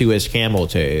referred to as camel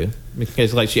toe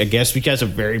because, like, I guess she has a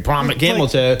very prominent camel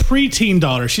toe. Preteen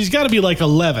daughter. She's got to be like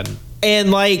 11.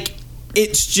 And like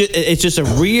it's just a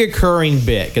reoccurring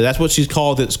bit because that's what she's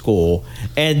called at school.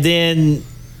 And then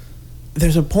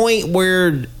there's a point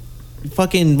where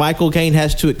fucking Michael Caine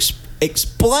has to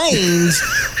explains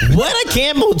what a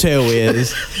camel toe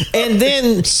is, and then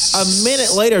a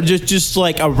minute later, just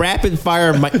like a rapid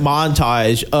fire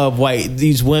montage of like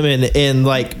these women in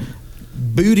like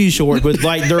booty shorts with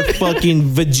like their fucking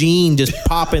vagine just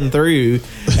popping through,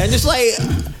 and just like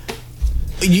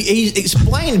he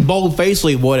explained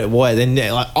bold-facedly what it was, and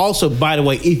also, by the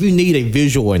way, if you need a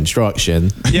visual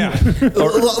instruction,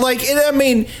 Like, and I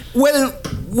mean,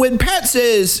 when Pat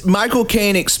says Michael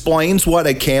Caine explains what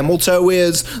a camel toe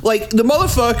is, like, the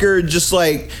motherfucker just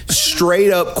like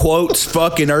straight up quotes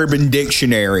fucking Urban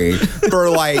Dictionary for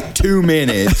like 2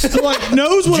 minutes. like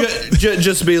knows what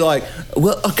Just be like,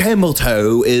 well, a camel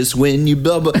toe is when you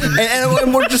blah blah,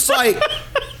 and we're just like,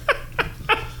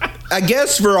 I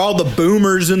guess for all the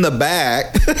boomers in the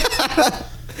back,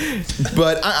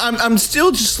 but I'm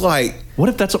still just like, What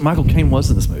if that's what Michael Caine was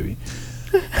in this movie?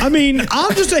 I mean,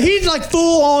 he's like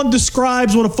full on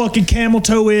describes what a fucking camel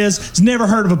toe is. He's never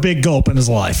heard of a big gulp in his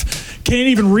life. Can't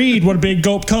even read what a big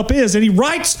gulp cup is, and he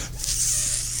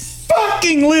writes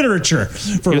fucking literature.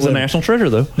 For He was a living. national treasure,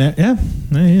 though. Yeah,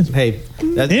 he is. hey,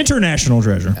 that's International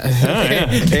treasure.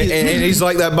 and he's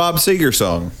like that Bob Seger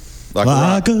song, like a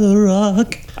rock. Like a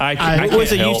rock. I what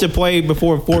was it can't used to help. play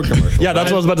before Ford commercials? Yeah,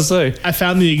 that's what I was about to say. I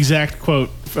found the exact quote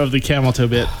of the camel toe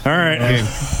bit. All right.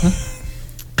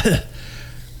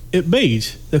 It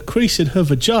means the crease in her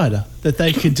vagina that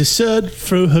they can discern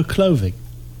through her clothing.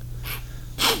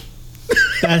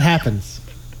 That happens.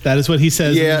 That is what he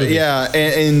says. in the movie.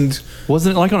 and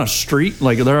Wasn't it like on a street?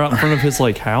 Like they're out in front of his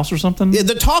like house or something? Yeah,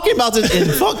 they're talking about this in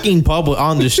fucking public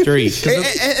on the street.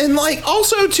 and like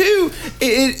also too,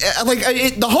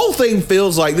 the whole thing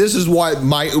feels like this is what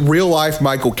my real life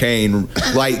Michael Caine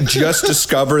like just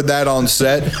discovered that on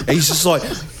set. And he's just like,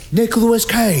 Nicolas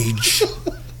Cage,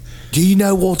 do you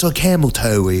know what a camel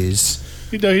toe is?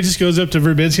 You know, he just goes up to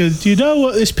Verbinski and goes, do you know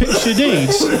what this picture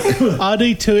needs? I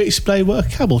need to explain what a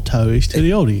camel toe is to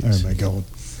the audience. Oh my god.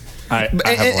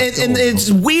 And it's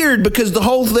weird because the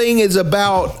whole thing is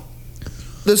about,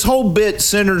 this whole bit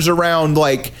centers around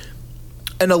like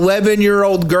an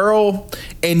 11-year-old girl,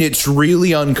 and it's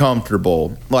really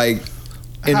uncomfortable. Like,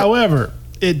 However,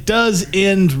 it does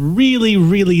end really,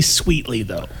 really sweetly,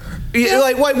 though. yeah,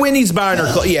 like when he's buying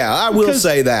her clothes. Yeah, I will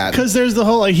say that. Because there's the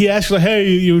whole, like, he asks, like, hey,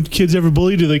 you kids ever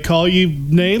bully? Do they call you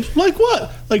names? Like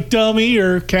what? Like dummy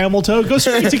or camel toe? Go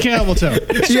straight to camel toe.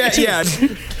 Yeah.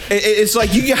 It's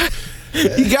like you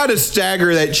got to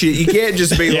stagger that shit. You can't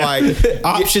just be like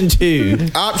Option 2.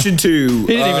 option 2. He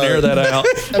didn't even air that out.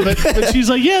 But she's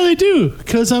like, yeah, they do.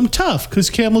 Because I'm tough. Because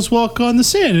camels walk on the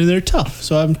sand and they're tough.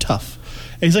 So I'm tough.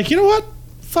 And he's like, you know what?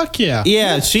 Fuck yeah.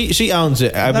 Yeah, she owns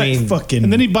it. I mean, fucking.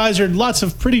 And then he buys her lots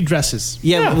of pretty dresses.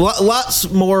 yeah, lots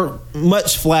more,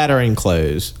 much flattering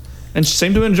clothes. And she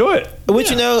seemed to enjoy it. Which,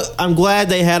 you know, I'm glad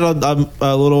they had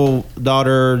a little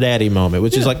daughter daddy moment,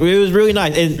 which is like, it was really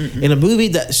nice. And in a movie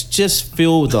that's just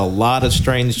filled with a lot of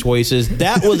strange choices,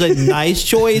 that was a nice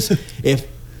choice.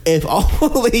 If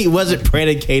only it wasn't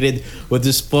predicated with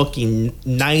this fucking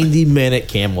 90-minute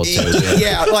camel toe.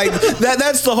 Yeah, like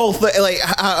that's the whole thing. Like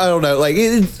I don't know. Like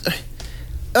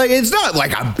it's not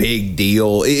like a big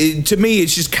deal. To me,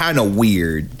 it's just kind of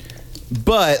weird.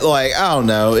 But like I don't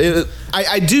know,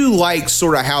 I do like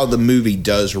sort of how the movie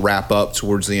does wrap up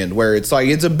towards the end, where it's like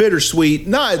it's a bittersweet,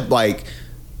 not like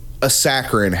a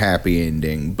saccharine happy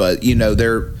ending, but you know,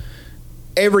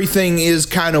 everything is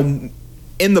kind of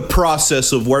in the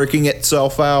process of working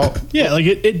itself out. Yeah, like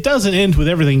it doesn't end with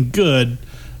everything good.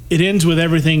 It ends with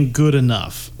everything good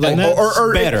enough. Like,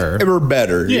 or better. Or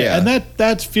better. Yeah, Yeah. and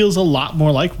that feels a lot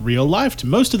more like real life. To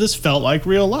most of this felt like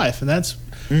real life, and that's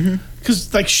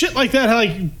because like shit like that. How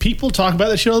like people talk about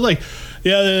that shit all like,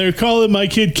 yeah, they're calling my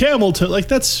kid Camel Toe. Like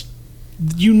that's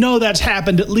that's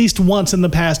happened at least once in the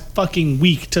past fucking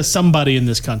week to somebody in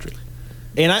this country.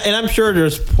 And I'm sure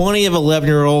there's plenty of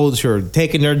 11-year-olds who are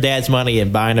taking their dad's money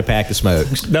and buying a pack of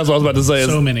smokes. That's what I was about to say.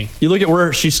 So many. You look at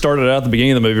where she started out at the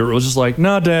beginning of the movie. Where it was just like,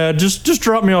 "Nah, Dad, just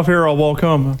drop me off here. I'll walk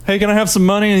home. Hey, can I have some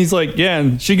money?" And he's like, "Yeah."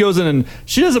 And she goes in and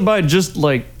she doesn't buy just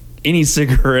like any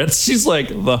cigarettes. She's like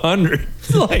the 100.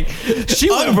 Like she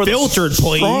went for the Unfiltered,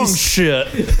 strong please. shit.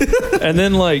 And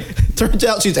then like Turns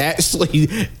out she's actually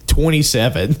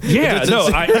 27. yeah, no,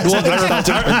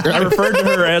 I referred to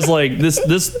her as like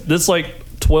this like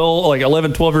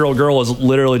 11, 12-year-old girl is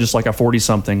literally just like a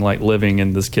 40-something like living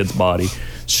in this kid's body.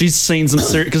 She's seen some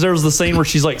because there was the scene where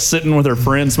she's like sitting with her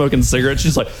friend smoking cigarettes.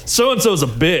 She's like, so-and-so's a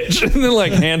bitch. And then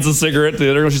like hands a cigarette to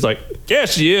the other girl. She's like, yeah,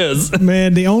 she is.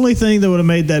 Man, the only thing that would have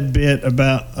made that bit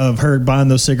of her buying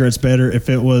those cigarettes better if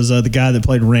it was the guy that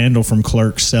played Randall from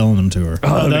Clerks selling them to her.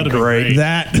 Oh, that'd be great.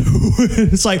 That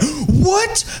it's like,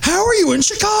 what? How are you in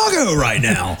Chicago right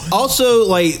now? Also,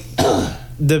 like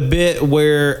the bit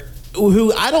where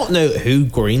who I don't know who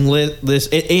greenlit this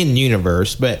in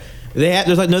universe, but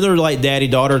there's like another like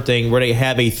daddy-daughter thing where they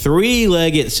have a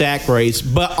 3-legged sack race,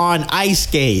 but on ice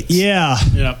skates. Yeah,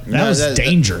 Yeah. that was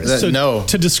dangerous. No.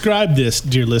 To describe this,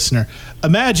 dear listener,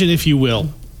 imagine, if you will,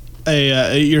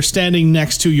 you're standing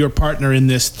next to your partner in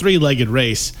this 3-legged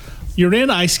race. You're in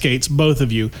ice skates, both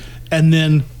of you, and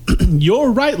then your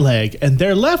right leg and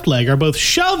their left leg are both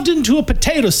shoved into a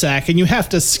potato sack, and you have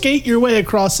to skate your way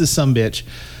across this sumbitch.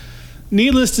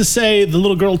 Needless to say, the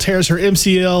little girl tears her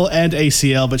MCL and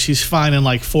ACL, but she's fine in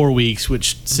like 4 weeks,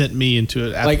 which sent me into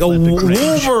an Like a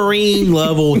Wolverine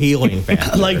level healing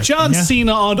factor. Like John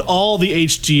Cena on all the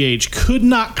HGH could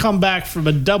not come back from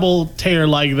a double tear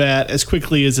like that as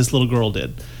quickly as this little girl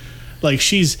did. Like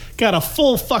she's got a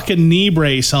full fucking knee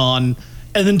brace on,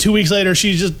 and then 2 weeks later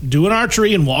she's just doing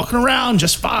archery and walking around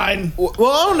just fine. Well,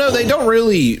 I don't know. They don't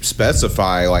really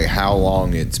specify like how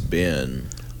long it's been.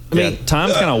 I mean,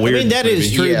 time's kind of weird. I mean, that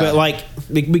is true, Yeah. but like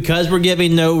because we're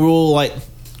giving no real like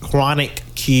chronic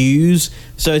cues,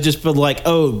 so it's just for like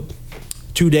 2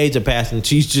 days have passed and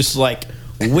she's just like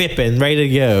whipping, ready to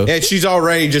go. Yeah, she's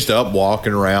already just up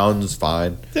walking around. It's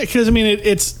fine. Because I mean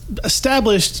it's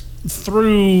established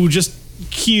through just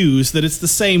cues that it's the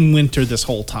same winter this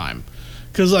whole time.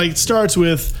 Because like it starts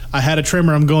with I had a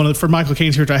tremor. I'm going for Michael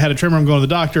Caine's character. I had a tremor. I'm going to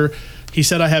the doctor. He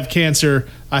said I have cancer.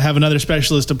 I have another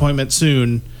specialist appointment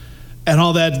soon. And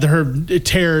all that,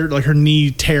 her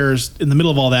knee tears in the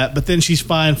middle of all that, but then she's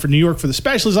fine for New York for the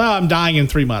specialist. I'm dying in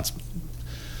 3 months.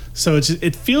 So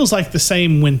it feels like the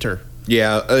same winter.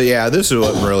 Yeah, this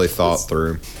wasn't really thought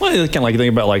through. Well, you kind of like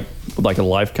think about like a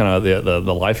life, kind of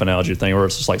the life analogy thing, where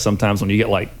it's just like sometimes when you get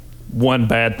like one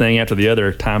bad thing after the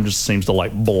other, time just seems to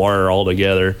like blur all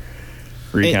together.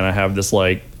 Where you kind of have this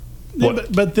like. Yeah,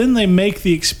 but then they make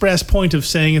the express point of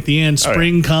saying at the end,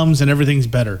 spring comes and everything's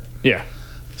better. Yeah.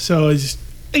 So it's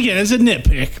a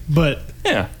nitpick, but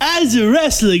Yeah. as a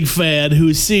wrestling fan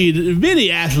who's seen many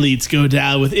athletes go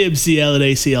down with MCL and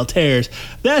ACL tears,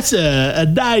 that's a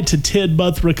 9 to 10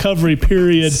 month recovery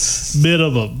period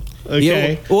minimum.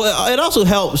 Okay. Yeah, well, it also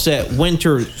helps that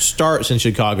winter starts in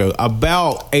Chicago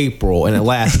about April and it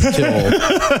lasts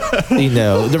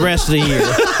until the rest of the year.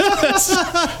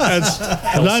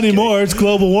 Not anymore. It's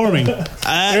global warming.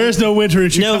 There is no winter in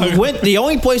Chicago. No, the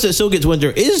only place that still gets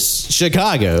winter is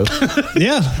Chicago.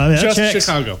 Yeah, I mean, that Just checks.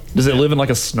 Chicago. Does it live in like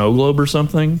a snow globe or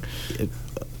something?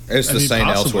 It's the St. possibly.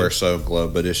 Elsewhere so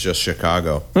globe, but it's just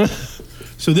Chicago.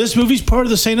 So this movie's part of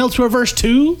the St. Elsewhere verse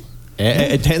too?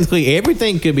 Technically,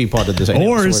 everything could be part of the same.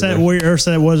 Or is that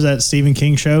was that Stephen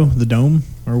King show, The Dome,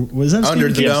 or was that Under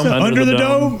Stephen the King Dome. show? Under the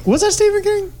Dome? Was that Stephen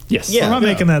King? Yes. Or Yeah. am I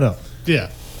making that up? Yeah.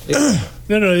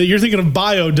 No, you're thinking of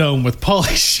Biodome with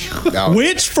Pauly Shore. No.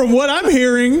 Which, from what I'm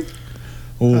hearing,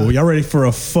 y'all ready for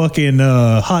a fucking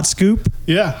hot scoop?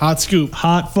 Yeah, hot scoop.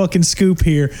 Hot fucking scoop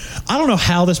here. I don't know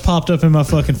how this popped up in my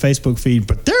fucking Facebook feed,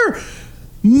 but there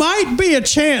might be a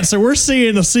chance that we're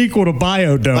seeing a sequel to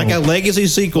Biodome. like a legacy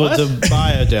sequel to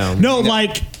Biodome? no,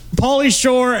 like Pauly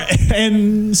Shore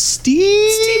and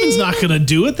Steve. Steven's not going to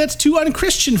do it. That's too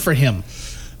unchristian for him.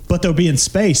 but they'll be in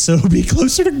space, so it'll be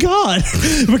closer to God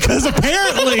because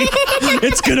apparently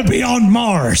it's going to be on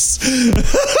Mars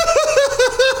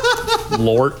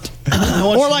Lord.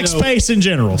 or like space in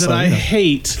general. That So, I you know.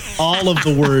 hate all of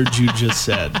the words you just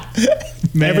said.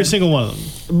 Man. Every single one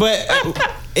of them. But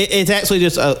it's actually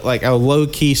just like a low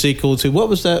key sequel to what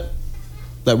was that?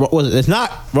 What was it? It's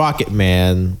not Rocket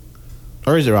Man,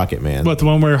 or is it Rocket Man? What, the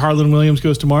one where Harlan Williams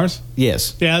goes to Mars?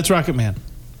 Yes, Yeah, that's Rocket Man.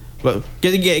 but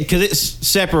because it's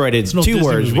separated no two Disney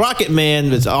words. movie. Rocket Man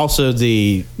is also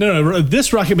the No,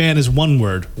 this Rocket Man is one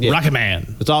word. Yeah. Rocket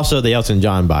Man. it's also the Elton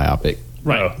John biopic.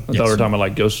 Right. Oh, I thought we were talking about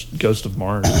like Ghost of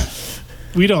Mars.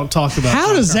 We don't talk about How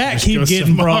John does that Carpenter's keep Ghost of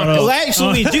getting brought Mars. up? Well,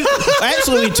 actually, we do.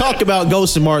 Actually, we talk about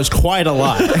Ghost of Mars quite a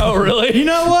lot. Oh, really? You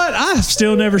know what? I've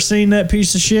still never seen that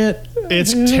piece of shit.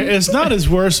 It's not his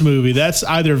worst movie. That's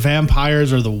either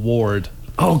Vampires or The Ward.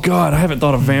 Oh God, I haven't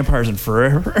thought of vampires in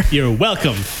forever. You're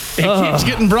welcome. It keeps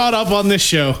getting brought up on this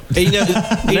show. You know,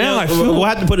 Now I feel- we'll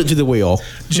have to put it to the wheel.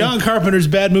 John Carpenter's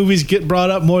bad movies get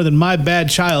brought up more than my bad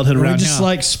childhood We around just now.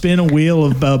 like spin a wheel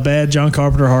of bad John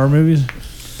Carpenter horror movies.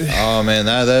 Oh man,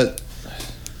 that.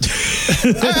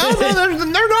 I don't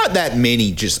know. They're not that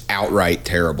many just outright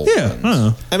terrible. Yeah, ones. I don't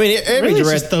know. I mean, every Really, it's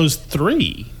director. just those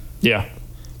three. Yeah.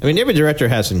 I mean, every director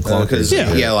has some clunkers.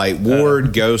 Because yeah, like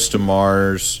Ward, Ghost of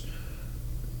Mars.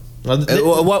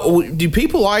 What do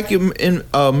people like in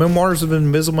Memoirs of an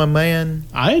Invisible Man?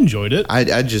 I enjoyed it.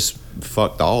 I just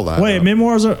fucked all that. Wait, up.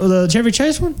 Memoirs of the Chevy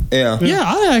Chase one? Yeah. Yeah,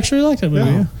 I actually like that movie.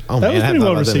 Yeah. Oh That man, was I pretty haven't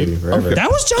well thought about that movie received. forever. That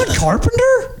was John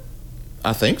Carpenter?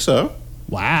 I think so.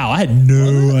 Wow, I had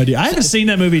no idea. I haven't seen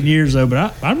that movie in years though,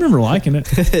 but I remember liking it.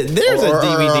 There's a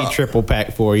DVD triple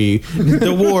pack for you.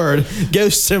 The Ward,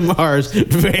 Ghosts of Mars,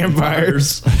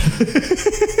 Vampires.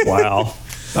 Wow.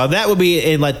 That would be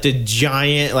in like the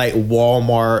giant like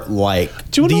Walmart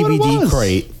like Do you know what it DVD was?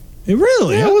 crate. It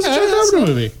really? Yeah, it was a John Carpenter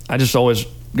movie. I just always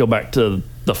go back to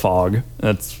The Fog.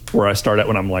 That's where I start at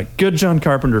when I'm like, good John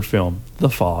Carpenter film, The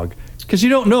Fog. Because you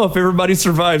don't know if everybody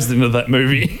survives the end of that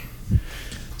movie.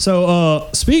 So,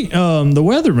 The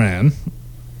Weatherman.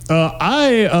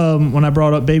 When I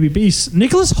brought up Baby Beast,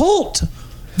 Nicholas Hoult,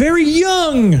 very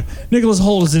young Nicholas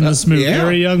Hoult is in this movie. yeah.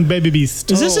 Very young baby beast.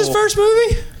 Is this his first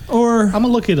movie? Or I'm gonna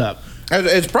look it up.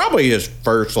 It's probably his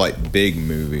first like big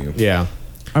movie. Yeah.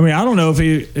 I mean, I don't know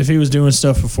if he was doing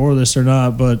stuff before this or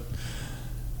not, but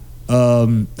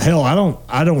hell, I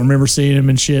don't remember seeing him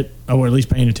in shit, or at least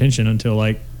paying attention until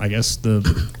like I guess the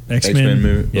X-Men X-Men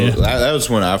movie. Yeah. That was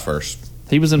when I first.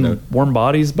 He was in Warm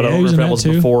Bodies, but Yeah, I he don't was know in if that that was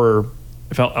too. before.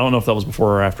 I don't know if that was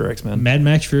before or after X-Men. Mad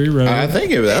Max Fury Road. I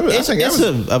think it was. I think that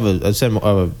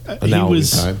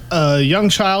was. He was a young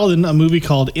child in a movie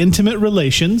called Intimate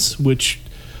Relations, which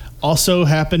also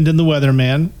happened in The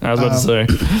Weatherman. I was about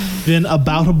to say. Then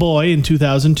About a Boy in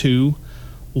 2002,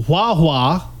 Wah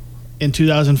Wah in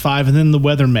 2005, and then The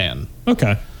Weatherman.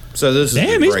 Okay. So this is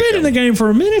Damn, the he's been in the breakout. game for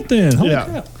a minute then. Holy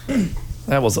Yeah.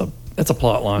 crap. That's a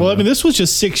plot line. Well, I mean, this was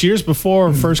just 6 years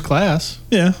before First Class.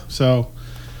 Yeah. So,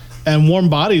 and Warm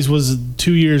Bodies was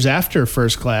 2 years after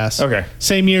First Class. Okay.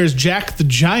 Same year as Jack the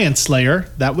Giant Slayer.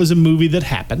 That was a movie that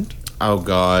happened. Oh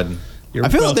God. You're I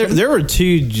feel like welcome. there were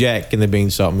two Jack and the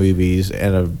Beanstalk movies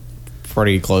at a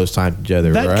pretty close time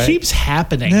together, that right? keeps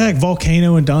happening. Yeah, like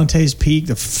Volcano and Dante's Peak,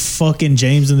 the fucking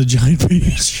James and the Giant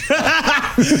Peach.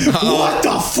 What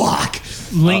the fuck?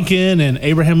 Lincoln and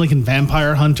Abraham Lincoln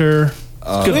Vampire Hunter.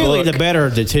 Clearly the better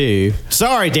of the two.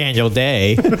 Sorry, Daniel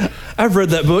Day. I've read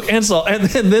that book and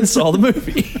then saw the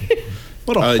movie.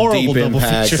 What a horrible Deep double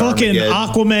Impact. feature. Fucking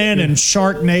Armageddon. Aquaman and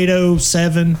Sharknado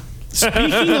 7.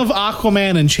 Speaking of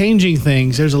Aquaman and changing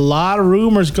things, there's a lot of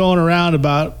rumors going around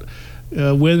about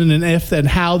when and if and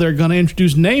how they're going to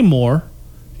introduce Namor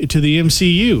to the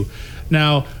MCU.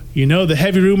 Now, you know the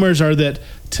heavy rumors are that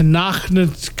Tenoch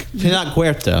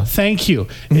Huerta. thank you,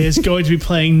 is going to be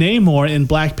playing Namor in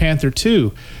Black Panther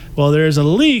 2. Well, there's a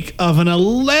leak of an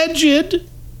alleged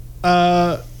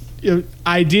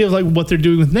idea of like what they're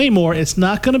doing with Namor. It's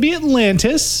not going to be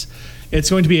Atlantis. It's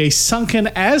going to be a sunken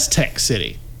Aztec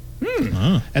city.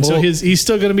 And so he's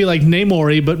still going to be like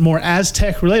Namor-y, but more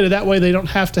Aztec related. That way they don't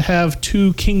have to have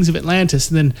two kings of Atlantis.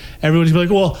 And then everyone's going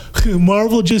to be like, well,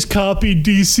 Marvel just copied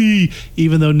DC,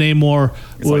 even though Namor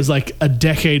was like a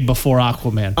decade before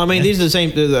Aquaman. I mean, these are the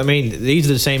same. I mean, these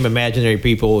are the same imaginary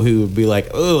people who would be like,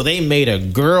 "Oh, they made a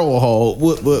girl hole."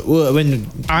 What, when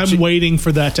I'm waiting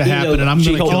for that to You know, happen, and I'm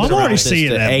going to She-Hulk kill I'm was them. around already since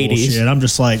seeing the that 80s. bullshit. I'm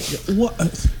just like,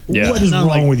 what? Yeah. What is Not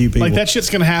wrong like- with you people? Like that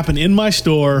shit's going to happen in my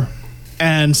store,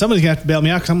 and somebody's going to have to bail me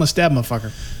out because I'm going to stab a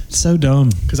motherfucker. So dumb.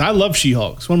 Because I love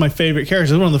She-Hulk. It's one of my favorite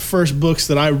characters. It's one of the first books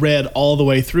that I read all the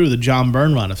way through, the John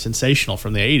Byrne run of Sensational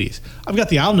from the 80s. I've got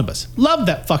the omnibus. Love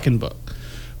that fucking book.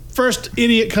 first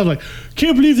idiot comes like,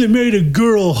 can't believe they made a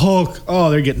girl Hulk. Oh,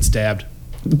 they're getting stabbed.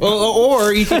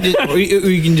 Or you can just, or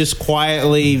you can just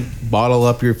quietly bottle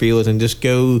up your feelings and just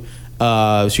go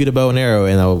shoot a bow and arrow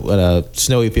in a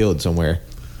snowy field somewhere.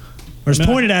 Or just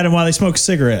point it at him while they smoke a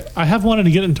cigarette. I have wanted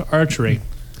to get into archery,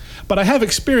 but I have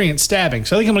experienced stabbing,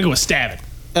 so I think I'm going to go with stabbing.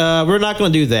 We're not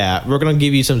going to do that. We're going to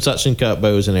give you some suction cup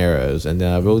bows and arrows, and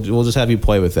we'll just have you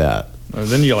play with that. And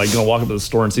then you're like going to walk up to the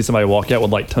store and see somebody walk out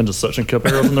with like tons of suction cup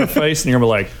arrows in their face, and you're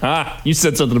going to be like, you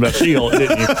said something about She-Hulk,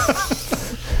 didn't you?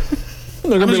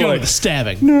 They're I'm going to just be going like, with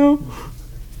stabbing. no.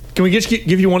 Can we just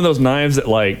give you one of those knives that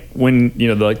like when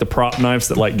the prop knives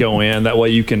that like go in, that way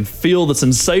you can feel the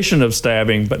sensation of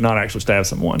stabbing but not actually stab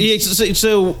someone? Yeah,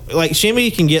 so like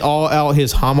Shimmy can get all out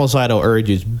his homicidal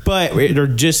urges, but they're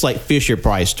just like Fisher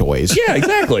Price toys. Yeah,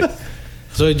 exactly.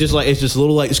 So it's just a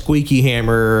little like squeaky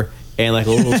hammer and like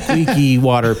a little squeaky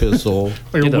water pistol.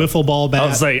 Or a wiffle ball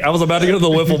bat. I was about to go to the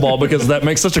wiffle ball because that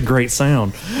makes such a great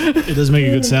sound. It does make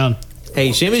a good sound.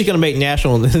 Hey, Shimmy's going to make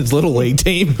national in his little league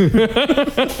team.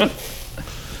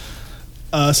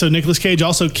 So Nicolas Cage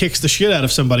also kicks the shit out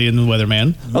of somebody in The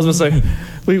Weatherman. I was going to say,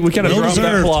 we kind of dropped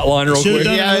that plot line real Should've quick.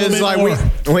 done Yeah, a little it's bit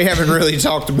like more. we haven't really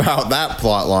talked about that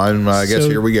plot line. I guess So-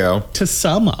 here we go. To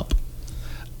sum up,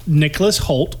 Nicholas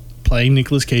Hoult, playing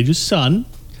Nicolas Cage's son,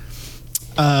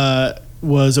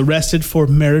 was arrested for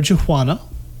marijuana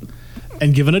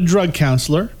and given a drug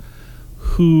counselor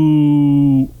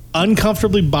who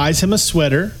uncomfortably buys him a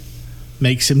sweater,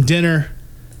 makes him dinner,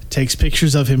 takes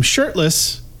pictures of him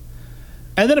shirtless,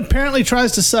 and then apparently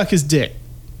tries to suck his dick.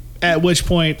 At which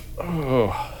point,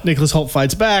 Nicholas Hoult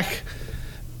fights back,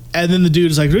 and then the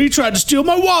dude is like, "You tried to steal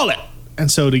my wallet." And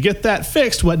so to get that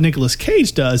fixed, what Nicolas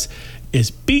Cage does is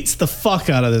beats the fuck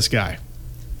out of this guy.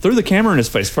 Threw the camera in his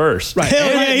face first. Right. Hell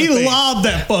Right yeah, in he the face. lobbed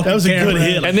that fucking That was a camera good at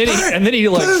hit. him. And then he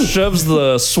like shoves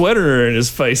the sweater in his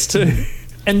face too.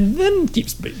 And then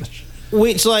keeps beating the shit.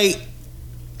 Which, like,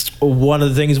 one of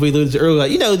the things we alluded to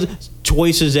earlier, the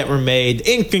choices that were made,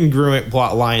 incongruent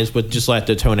plot lines with just like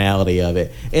the tonality of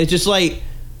it. And it's just like,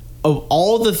 of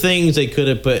all the things they could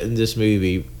have put in this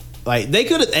movie, like, they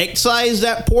could have excised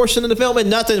that portion of the film and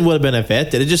nothing would have been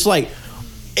affected. It's just like,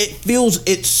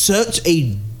 it's such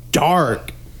a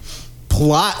dark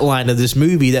plot line of this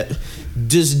movie that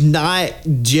does not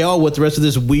gel with the rest of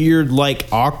this weird, like,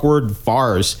 awkward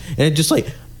farce. And it's just like,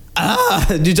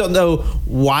 you don't know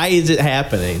why is it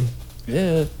happening.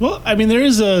 Yeah. Well, I mean, there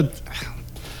is a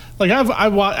like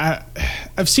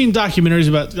I've seen documentaries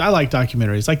about. I like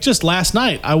documentaries. Like just last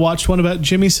night, I watched one about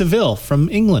Jimmy Savile from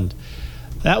England.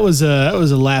 That was a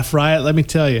laugh riot. Let me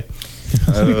tell you.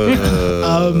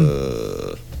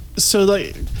 So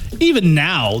like even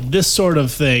now, this sort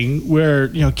of thing where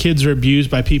kids are abused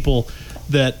by people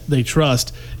that they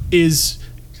trust is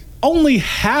only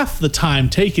half the time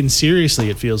taken seriously.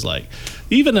 It feels like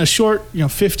even a short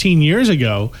 15 years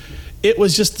ago, it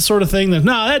was just the sort of thing that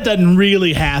that doesn't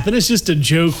really happen. It's just a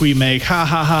joke we make. Ha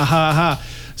ha ha ha ha.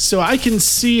 So I can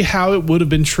see how it would have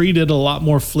been treated a lot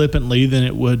more flippantly than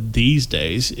it would these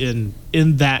days in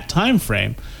that time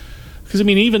frame. Because I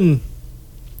mean, even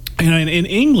in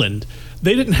England,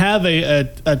 they didn't have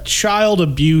a child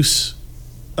abuse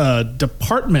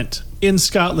department in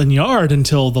Scotland Yard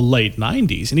until the late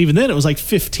 90s. And even then, it was like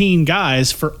 15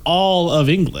 guys for all of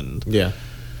England. Yeah.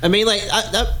 I mean, like,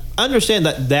 I understand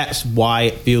that that's why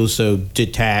it feels so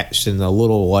detached and a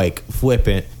little, like,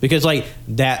 flippant. Because, like,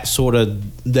 that's sort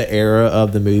of the era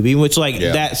of the movie, which, like,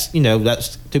 that's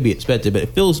to be expected. But it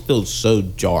feels so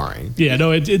jarring. Yeah,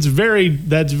 no, that's very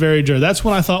jarring. That's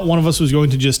when I thought one of us was going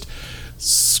to just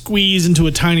squeeze into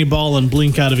a tiny ball and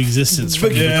blink out of existence from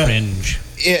the cringe.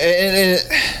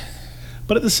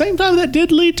 But at the same time, that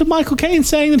did lead to Michael Caine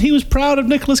saying that he was proud of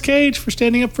Nicolas Cage for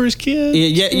standing up for his kid.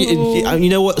 You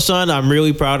know what, son? I'm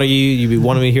really proud of you. You've been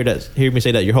wanting me to hear me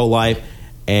say that your whole life,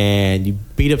 and you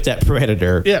beat up that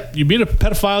predator. Yeah, you beat a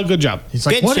pedophile. Good job. He's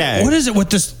like, Good what show. is it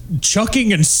with this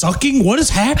chucking and sucking? What is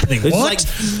happening? It's What?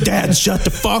 like, Dad, shut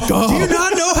the fuck up. Do you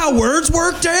not know how words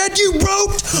work, Dad? You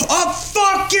wrote a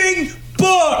fucking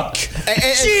book.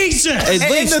 Jesus.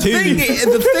 At least the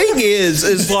thing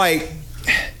is like,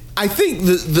 I think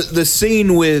the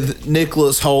scene with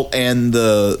Nicholas Hoult and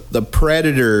the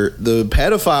predator, the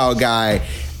pedophile guy,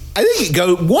 I think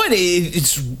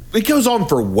it goes on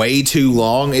for way too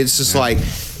long. It's just like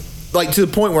to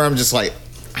the point where I'm just like,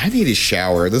 I need a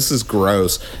shower. This is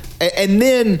gross. And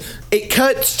then it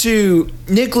cuts to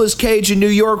Nicolas Cage in New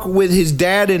York with his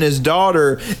dad and his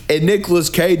daughter, and Nicolas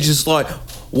Cage is like,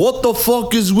 what the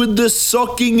fuck is with this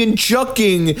sucking and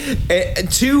chucking?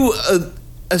 To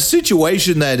a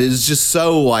situation that is just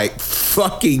so like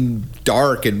fucking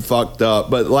dark and fucked up.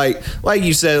 But like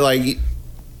you said, like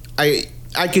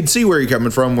I could see where you're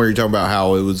coming from, where you're talking about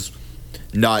how it was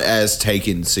not as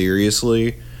taken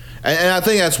seriously, and I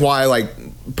think that's why, like,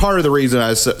 part of the reason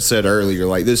I said earlier,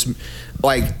 like this,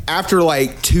 like after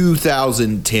like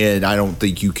 2010, I don't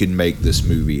think you can make this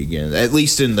movie again, at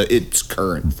least in its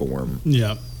current form.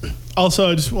 Yeah. Also,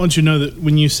 I just want you to know that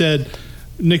when you said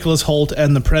Nicholas Hoult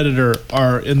and the Predator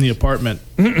are in the apartment,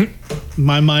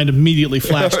 my mind immediately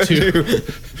flashed to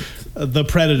the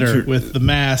Predator with the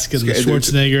mask and the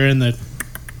Schwarzenegger and the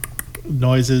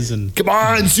noises and come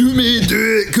on, shoot me,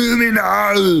 do it, kill me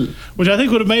now. Which I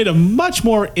think would have made a much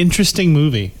more interesting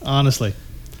movie, honestly.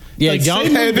 Yeah, Like, John,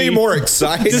 same It'd be more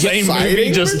exciting. Same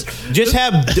movie, just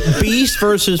have Beast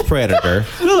versus Predator.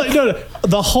 No.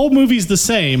 The whole movie's the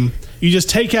same. You just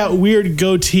take out weird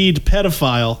goateed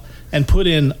pedophile and put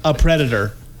in a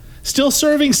Predator. Still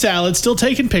serving salad, still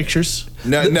taking pictures.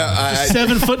 No,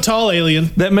 7 foot tall alien.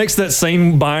 that makes that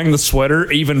same buying the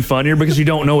sweater even funnier because you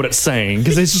don't know what it's saying.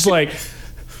 Because it's just like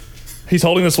he's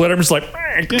holding the sweater, I'm just like,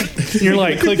 and you're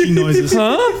like Clicking noises.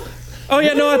 huh? Oh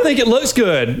yeah, no, I think it looks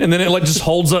good. And then it like just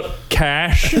holds up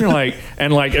cash. And you're like,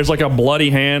 and like there's like a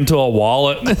bloody hand to a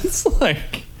wallet. It's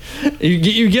like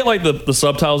you get like the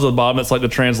subtitles at the bottom. It's like the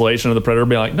translation of the Predator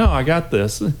being like, no, I got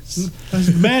this.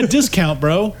 Mad discount,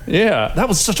 bro. Yeah, that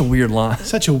was such a weird line.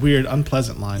 Such a weird,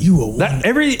 unpleasant line. That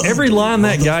every line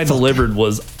that guy delivered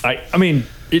was I mean.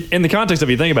 In the context of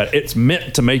you think about it, it's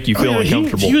meant to make you feel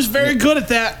uncomfortable. He was very good at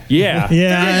that. Yeah.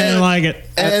 Yeah, I didn't like it.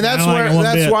 and that's I don't like it one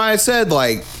that's bit. why I said,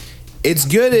 like, it's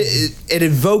good at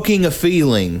evoking a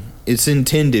feeling. It's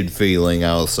intended feeling.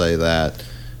 I'll say that.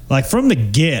 Like from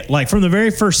the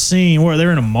very first scene where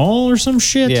they're in a mall or some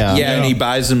shit. Yeah. Yeah, and he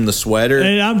buys him the sweater.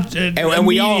 And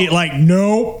we all- like,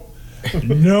 nope.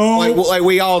 No. like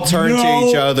we all turn No. to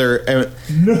each other, and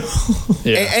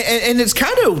Yeah. and it's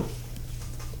kind of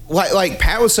like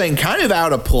Pat was saying, kind of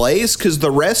out of place because the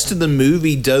rest of the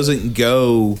movie doesn't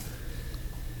go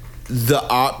the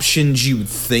options you would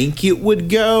think it would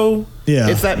go. Yeah.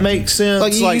 If that makes sense.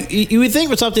 Like you would think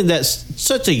for something that's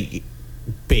such a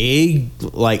big,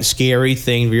 like, scary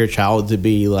thing for your child to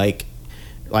be like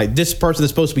this person is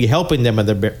supposed to be helping them and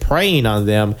they're preying on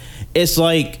them. It's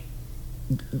like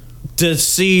the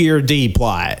C or D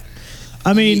plot.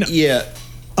 I mean, yeah.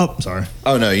 oh, sorry.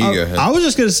 Oh no, you go ahead. I was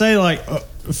just gonna say, like,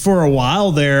 for a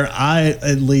while there, I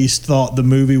at least thought the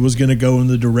movie was gonna go in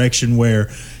the direction where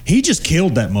he just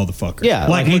killed that motherfucker. Yeah,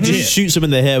 like he legit. just shoots him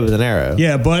in the head with an arrow.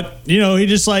 Yeah, but he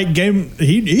just like gave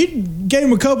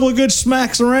him a couple of good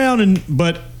smacks around,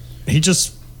 but he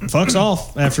just fucks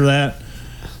off after that,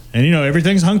 and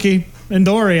everything's hunky and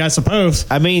dory, I suppose.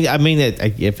 I mean,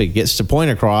 if it gets the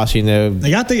point across,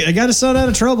 They got his son out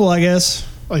of trouble, I guess.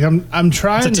 Like I'm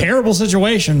trying. It's a terrible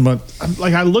situation, but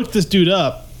I looked this dude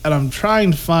up, and I'm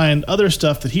trying to find other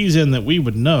stuff that he's in that we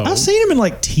would know. I've seen him in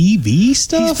like TV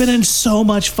stuff. He's been in so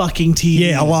much fucking TV.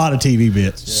 Yeah, a lot of TV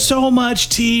bits. So much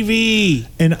TV.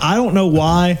 And I don't know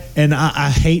why, and I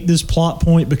hate this plot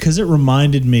point because it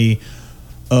reminded me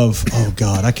of, oh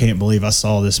God, I can't believe I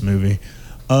saw this movie.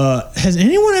 Has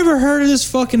anyone ever heard of this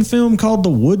fucking film called The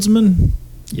Woodsman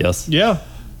Yes. Yeah.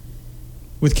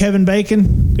 with Kevin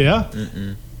Bacon? Yeah.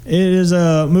 It is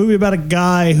a movie about a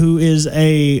guy who is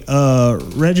a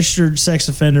registered sex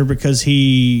offender because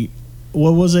he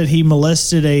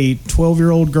molested a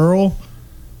 12-year-old girl.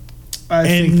 I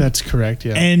think that's correct.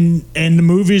 Yeah. And the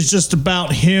movie is just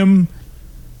about him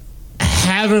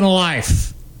having a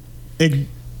life.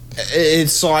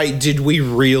 It's like, did we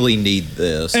really need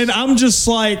this? And I'm just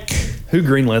like, Who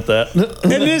greenlit that?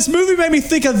 and this movie made me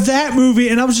think of that movie,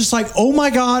 and I was just like, oh my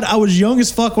God, I was young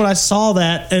as fuck when I saw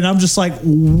that, and I'm just like,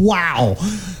 wow.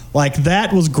 Like,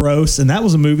 that was gross, and that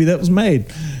was a movie that was made.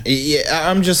 Yeah,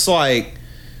 I'm just like,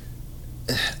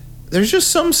 there's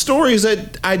just some stories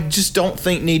that I just don't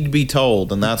think need to be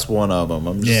told, and that's one of them.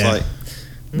 I'm just like,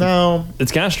 no.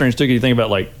 It's kind of strange too. 'Cause you think about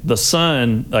like the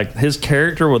son, like his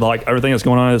character with like everything that's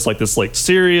going on is like this like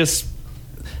serious.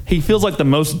 He feels like the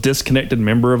most disconnected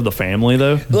member of the family,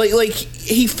 though. Like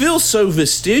he feels so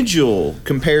vestigial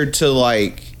compared to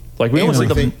like we don't see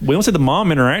everything. the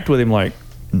mom interact with him like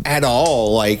at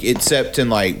all, like except in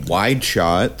like wide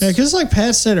shots. Yeah, because like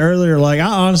Pat said earlier, like I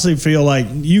honestly feel like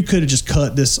you could have just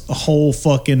cut this whole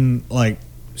fucking like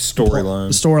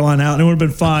storyline out and it would have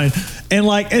been fine.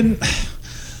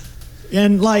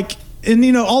 And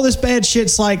all this bad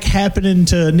shit's like happening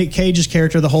to Nick Cage's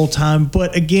character the whole time.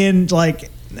 But again, like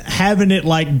having it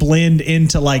like blend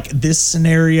into like this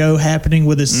scenario happening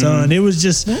with his son. It was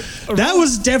just that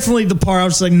was definitely the part I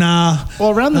was like, nah.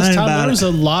 Well, around I this ain't time, about there was it.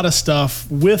 a lot of stuff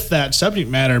with that subject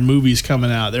matter. Movies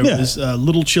coming out. There Yeah. was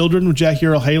Little Children with Jackie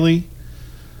Earl Haley.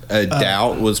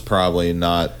 Doubt was probably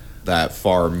not that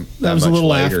far. That was a much little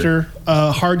later.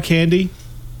 after. Hard Candy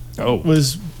Oh,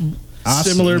 was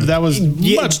similar. That was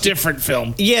much different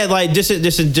film. Yeah, like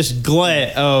just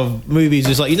glut of movies.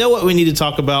 It's like, you know what, we need to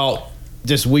talk about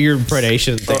this weird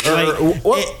predation thing.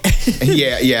 Like,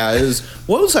 Yeah. It was,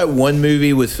 what was that one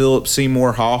movie with Philip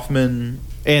Seymour Hoffman?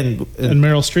 and And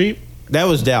Meryl Streep. that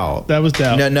was Doubt. That was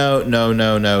Doubt. No.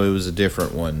 It was a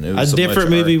different one. It A was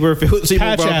different much movie where Philip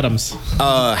Seymour Patch Adams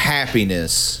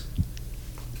Happiness.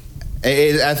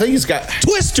 I think it's got.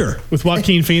 Twister. with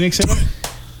Joaquin Phoenix in it.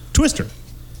 Twister.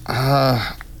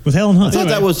 With Helen Hunt. I thought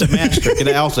that was The Master, and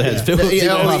it also has Philip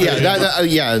Seymour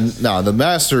Hoffman. No, The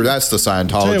Master. That's the Tell you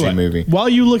Scientology what, movie. While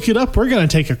you look it up, we're going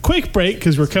to take a quick break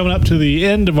because we're coming up to the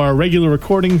end of our regular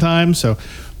recording time. So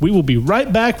we will be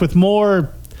right back with more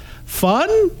fun,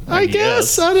 I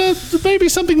guess. Maybe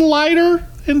something lighter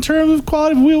in terms of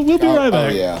quality. We'll be right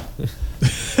back. Oh yeah.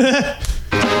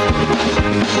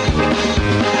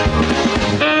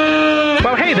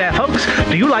 Well, hey there, folks.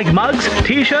 Do you like mugs,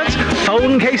 t-shirts,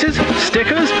 phone cases,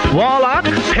 stickers, wall art,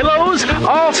 pillows,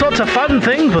 all sorts of fun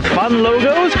things with fun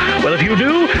logos? Well, if you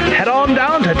do, head on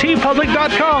down to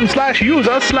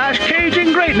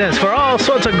tpublic.com/user/CagingGreatness for all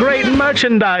sorts of great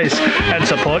merchandise and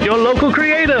support your local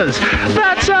creators.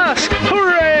 That's us.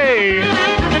 Hooray!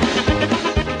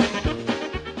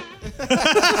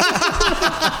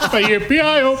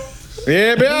 Yippee-i-oh.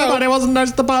 Yeah, Everybody wasn't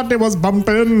nice. The party was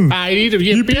bumping. I need a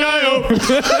yippee-i-oh.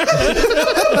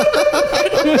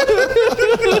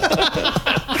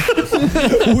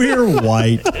 We're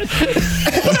white.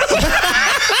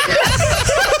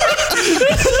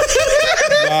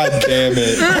 God damn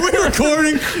it. Are we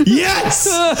recording? Yes.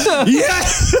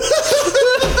 Yes.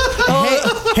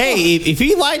 Hey, if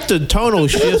you like the tonal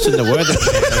shifts in the weather,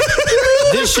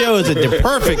 this show is the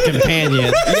perfect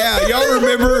companion. Yeah, y'all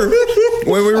remember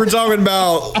when we were talking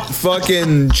about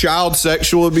fucking child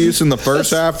sexual abuse in the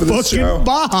first half of the show? Fucking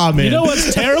Baja Man. You know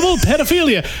what's terrible?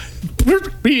 Pedophilia.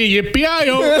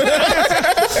 Yippee-i-oh.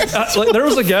 like, there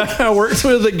was a guy I worked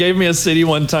with that gave me a CD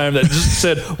one time that just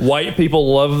said white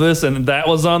people love this, and that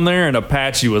was on there, and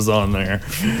Apache was on there.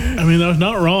 I mean, that's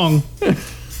not wrong.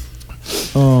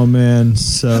 Oh man.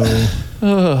 So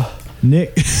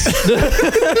Nick.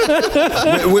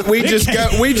 We just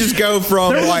go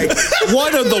from like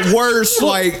one of the worst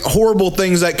like horrible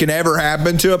things that can ever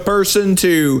happen to a person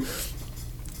to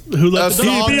Who let the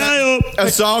dog? a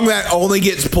song that only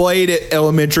gets played at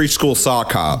elementary school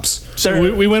sock hops.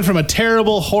 So we went from a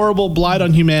terrible, horrible blight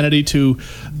on humanity to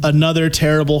another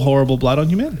terrible, horrible blight on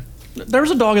humanity. There was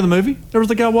a dog in the movie. There was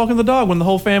the guy walking the dog when the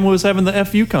whole family was having the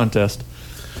FU contest.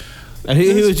 And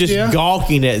he was just Yeah.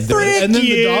 gawking at them. And then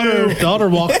the daughter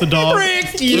walked the dog.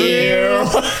 Frick you.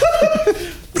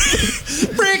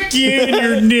 Frick you and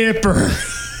your nipper.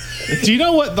 Do you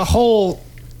know what the whole,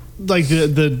 like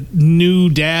the new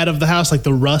dad of the house, like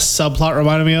the Russ subplot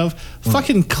reminded me of?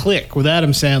 Fucking Click with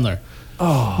Adam Sandler.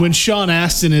 Oh. When Sean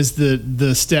Astin is the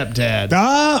stepdad.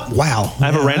 Wow. I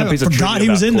have a random piece of forgot trivia he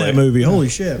was about in that Click. movie. Holy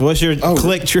shit. What's your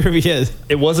Click trivia?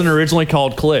 It wasn't originally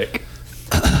called Click.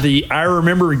 I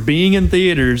remember being in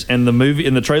theaters and the movie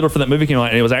and the trailer for that movie came out,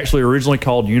 and it was actually originally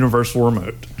called Universal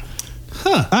Remote.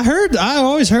 I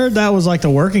always heard that was like the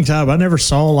working title. I never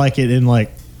saw like it in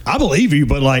like, I believe you,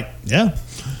 but like, yeah.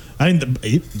 I mean,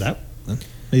 that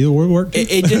either word worked.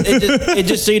 It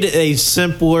just needed a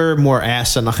simpler, more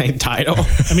asinine title.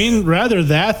 I mean, rather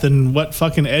that than what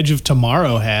fucking Edge of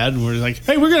Tomorrow had, where it's like,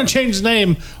 hey, we're going to change the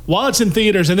name while it's in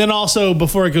theaters and then also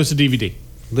before it goes to DVD.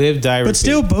 Live, die, But repeat.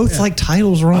 still, both like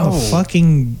titles were on the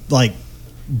fucking like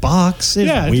box. It's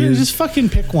Yeah, weird. just fucking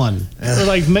pick one. Or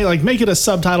like make it a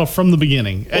subtitle from the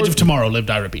beginning. Edge of Tomorrow, Live,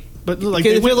 Die, Repeat. But like, I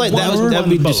they feel went like that one would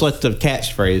be both. just like the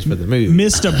catchphrase for the movie.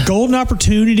 Missed a golden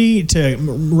opportunity to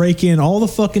rake in all the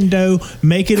fucking dough,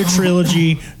 make it a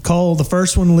trilogy, call the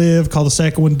first one Live, call the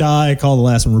second one Die, call the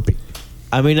last one Repeat.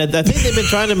 I mean, I think they've been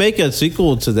trying to make a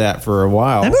sequel to that for a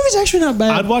while. That movie's actually not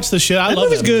bad. I'd watch the shit. I That love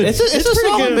movie's it. good. It's a pretty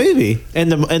solid movie, and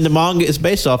the manga it's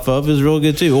based off of is real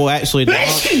good too. Well, actually,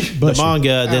 the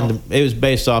manga it was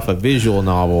based off a visual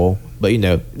novel, but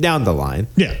down the line.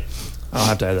 Yeah. I'll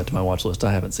have to add that to my watch list.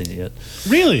 I haven't seen it yet.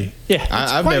 Really? Yeah,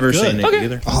 I've quite never good. seen it Okay.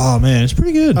 either. Oh man, it's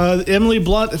pretty good. Emily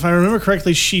Blunt, if I remember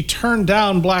correctly, she turned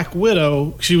down Black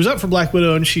Widow. She was up for Black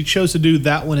Widow, and she chose to do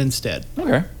that one instead.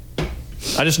 Okay.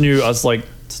 I just knew I was like,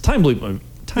 it's a time loop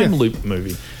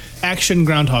movie. Action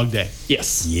Groundhog Day.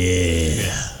 Yes.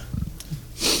 yeah.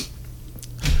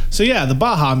 So yeah, the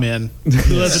Baja Men.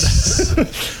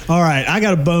 All right, I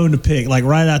got a bone to pick, like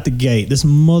right out the gate. This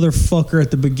motherfucker at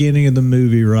the beginning of the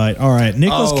movie, right? All right,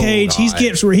 Nicolas Cage.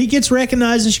 He gets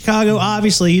recognized in Chicago.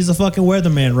 Obviously, he's the fucking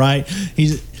weatherman, right?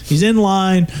 He's in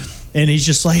line. And he's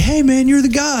just like, hey, man, you're the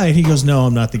guy. And he goes, no,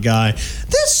 I'm not the guy.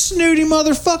 This snooty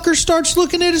motherfucker starts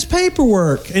looking at his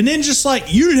paperwork. And then just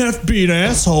like, you didn't have to be an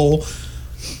asshole.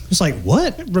 It's like,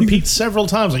 what? Repeats several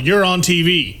times, like, you're on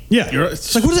TV. Yeah.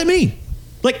 It's like, what does that mean?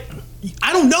 Like,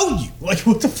 I don't know you. Like,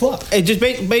 what the fuck? It just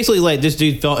basically, like, this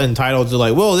dude felt entitled to,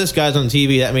 like, well, this guy's on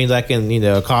TV. That means I can,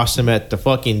 accost him at the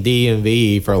fucking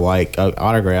DMV for, like, an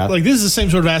autograph. Like, this is the same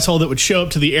sort of asshole that would show up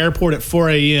to the airport at 4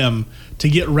 a.m. to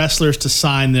get wrestlers to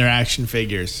sign their action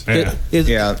figures. Yeah.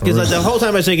 Because like, the whole time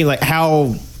I was thinking, like,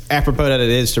 how apropos that it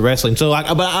is to wrestling. So, like,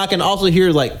 but I can also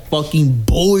hear, like, fucking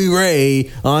Bully Ray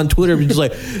on Twitter just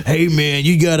like, hey, man,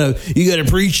 you gotta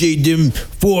appreciate them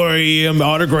 4 a.m.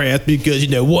 autographs because,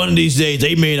 one of these days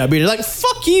they may not be there. Like,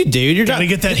 fuck you, dude. You're Gotta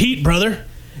get that heat, brother.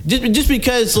 Just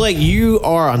because, like, you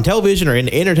are on television or in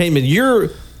entertainment, your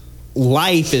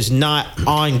life is not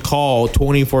on call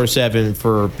 24/7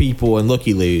 for people and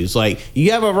looky-loos. Like,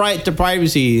 you have a right to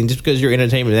privacy, and just because you're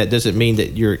entertainment, that doesn't mean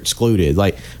that you're excluded.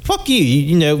 Like, fuck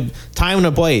you. Time and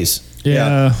a place.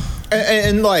 Yeah.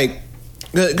 And like,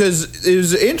 because it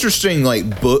was interesting, like,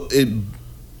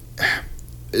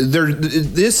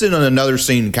 this in another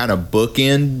scene kind of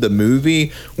bookend the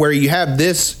movie where you have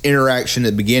this interaction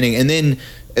at the beginning, and then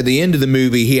at the end of the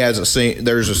movie, he has a scene.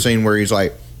 There's a scene where he's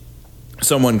like,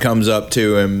 someone comes up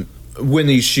to him when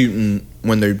they're shooting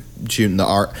the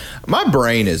art. My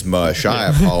brain is mush. I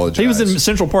apologize. He was in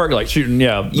Central Park, like shooting,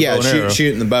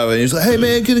 shooting the bow, and he's like, "Hey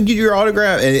man, can I get your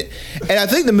autograph?" And I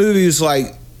think the movie was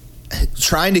like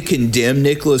trying to condemn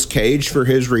Nicolas Cage for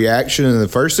his reaction in the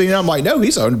first scene. And I'm like, no,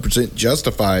 he's 100%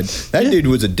 justified. That dude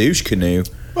was a douche canoe.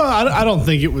 Well, I don't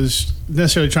think it was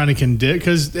necessarily trying to condemn,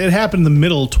 because it happened in the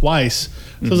middle twice.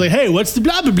 So I was like, hey, what's the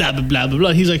blah, blah, blah, blah, blah, blah,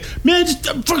 blah. He's like, man, just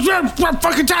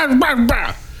fucking time, blah,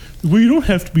 blah. Well, you don't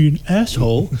have to be an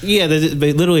asshole. Yeah,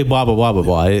 they literally blah, blah, blah, blah,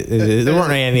 blah. There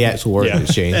weren't any actual words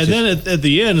exchanged. And then at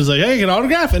the end, it's like, hey, get an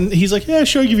autograph? And he's like, yeah,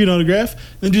 sure, I'll give you an autograph.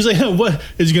 And the dude's like, what,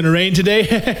 is it going to rain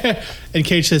today? And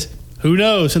Cage says, who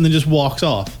knows? And then just walks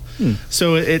off.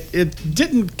 So it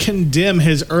didn't condemn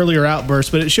his earlier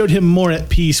outbursts, but it showed him more at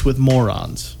peace with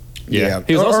morons. Yeah.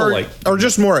 He was also or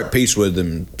just more at peace with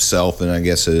himself and I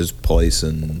guess his place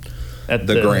in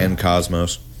the grand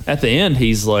cosmos. At the end,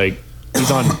 he's on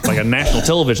like a national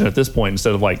television at this point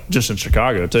instead of like just in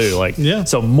Chicago too. Like,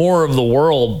 so more of the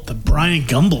world. The Brian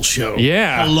Gumbel Show.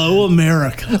 Yeah. Hello,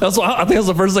 America. I think that's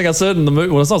the first thing I said in the movie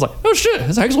when I was like, oh shit,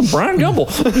 it's actually Brian Gumbel.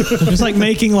 It's like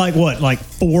making like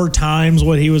 4 times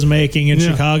what he was making in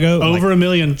Chicago. Over $1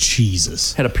 million.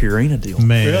 Jesus. Had a Purina deal.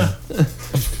 Man. Yeah.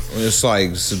 It's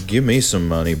like, give me some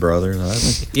money, brother.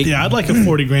 Yeah, I'd like a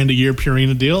 $40,000 a year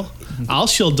Purina deal. I'll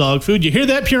shill dog food. You hear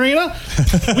that, Purina?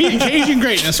 We at Cajun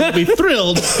Greatness will be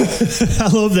thrilled. I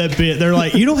love that bit. They're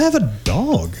like, you don't have a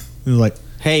dog. They're like,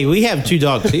 hey, we have 2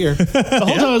 dogs here. The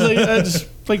whole time I was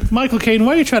like, Michael Caine,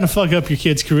 why are you trying to fuck up your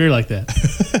kid's career like that?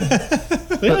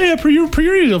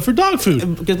 Purina deal for dog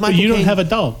food. Because Michael you don't have a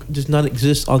dog. Does not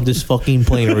exist on this fucking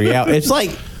plane of reality. It's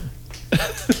like,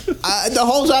 the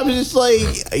whole time it's just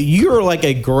like you're like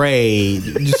a gray,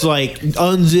 just like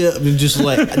unzip and just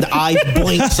like the eyes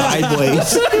blink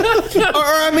sideways. Or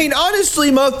I mean,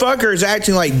 honestly, motherfucker is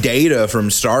acting like Data from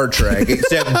Star Trek,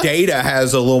 except Data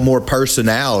has a little more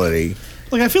personality.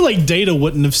 Like, I feel like Data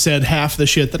wouldn't have said half the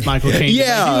shit that Michael Caine did.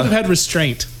 Yeah, he would have had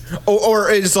restraint.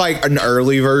 Or it's like an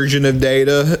early version of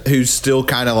Data who's still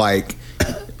kind of like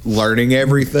learning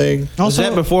everything. Was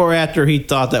that before or after he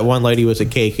thought that one lady was a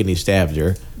cake and he stabbed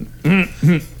her?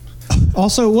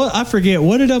 Also, what I forget,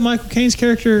 what did Michael Caine's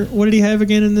character, what did he have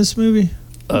again in this movie?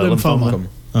 Lymphoma.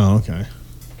 Oh, okay.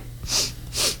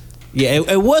 Yeah,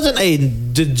 it wasn't a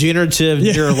degenerative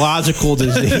neurological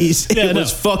disease. It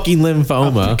was fucking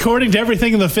lymphoma. According to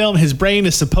everything in the film, his brain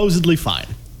is supposedly fine.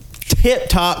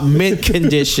 Tip-top mint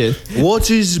condition. What's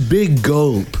his big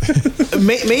gulp?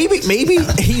 Maybe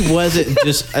he wasn't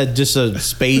just a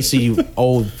spacey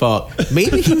old fuck.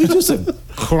 Maybe he was just a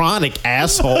chronic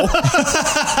asshole.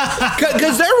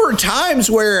 Because there were times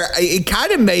where it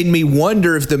kind of made me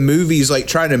wonder if the movie's like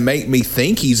trying to make me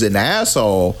think he's an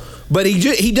asshole. But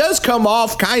he does come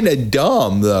off kind of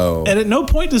dumb though. And at no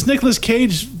point does Nicolas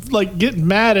Cage like get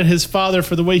mad at his father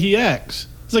for the way he acts.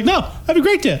 He's like, no, I have a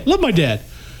great dad. Love my dad.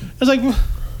 I was like,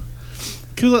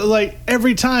 cause like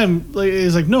every time, like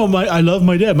he's like, no, I love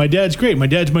my dad. My dad's great. My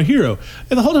dad's my hero.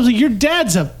 And the whole time, I was like, your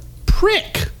dad's a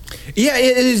prick. Yeah,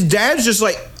 his dad's just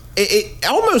like it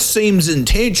almost seems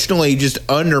intentionally just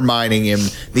undermining him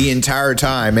the entire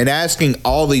time and asking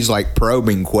all these like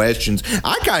probing questions.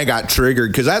 I kind of got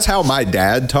triggered because that's how my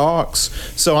dad talks.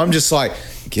 So I'm just like,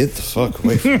 get the fuck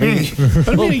away from me.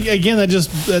 But I mean, again,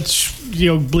 that's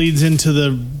bleeds into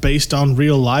the based on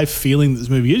real life feeling this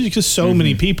movie is, because so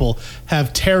many people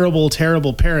have terrible,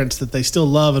 terrible parents that they still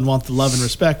love and want the love and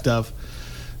respect of.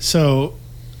 So,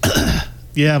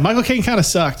 yeah, Michael Caine kind of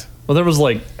sucked. Well, there was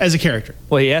like as a character.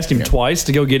 Well, he asked him twice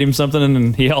to go get him something,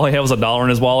 and he all he had was $1 in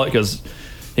his wallet because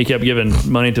he kept giving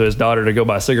money to his daughter to go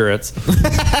buy cigarettes.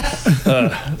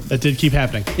 That did keep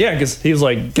happening. Yeah, because he was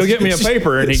like, "Go get me a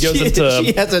paper," and he goes into.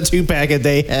 She has a 2-pack a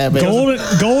day habit.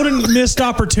 Golden missed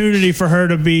opportunity for her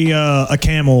to be a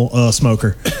camel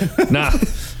smoker. Nah,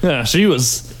 she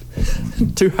was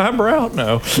too highbrow.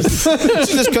 No, she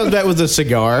just comes back with a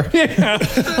cigar. Yeah,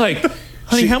 like,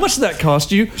 honey, how much did that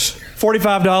cost you?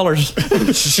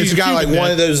 $45. She's got like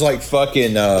one of those like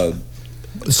fucking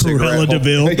Corella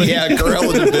DeVille. Yeah,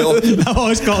 Corella DeVille. I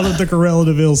always called it the Corella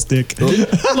DeVille stick.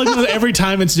 Like every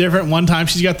time it's different. One time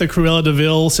she's got the Corella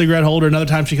DeVille cigarette holder. Another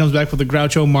time she comes back with the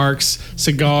Groucho Marx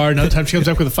cigar. Another time she comes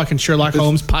back with a fucking Sherlock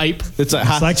Holmes pipe. It's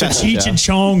like the Cheech and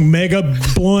Chong mega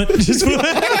blunt.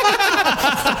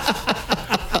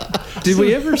 Did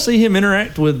we ever see him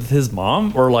interact with his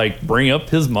mom or like bring up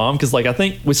his mom? Because like I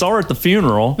think we saw her at the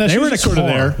funeral. No, they were in a sort of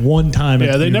there one time.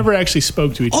 Yeah, they never actually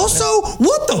spoke to each other. Also,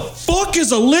 what the fuck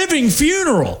is a living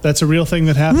funeral? That's a real thing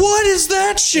that happened. What is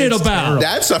that shit about?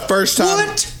 That's the first time.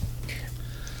 What?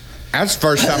 That's the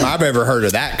first time I've ever heard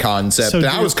of that concept, and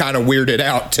I was kind of weirded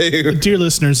out too. Dear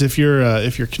listeners, if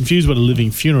you're confused what a living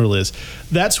funeral is,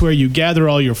 that's where you gather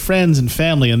all your friends and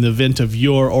family in the event of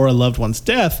your or a loved one's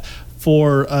death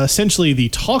for essentially the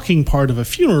talking part of a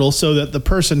funeral, so that the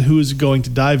person who is going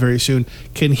to die very soon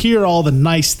can hear all the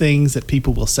nice things that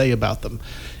people will say about them.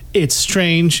 It's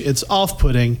strange, it's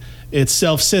off-putting, it's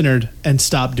self-centered, and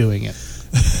stop doing it.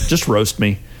 Just roast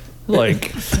me.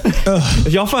 Like,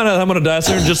 if y'all find out I'm going to die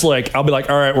soon, just like, I'll be like,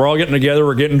 all right, we're all getting together,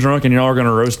 we're getting drunk, and y'all are going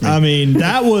to roast me. I mean,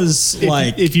 that was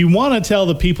if you want to tell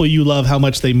the people you love how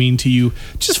much they mean to you,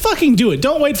 just fucking do it.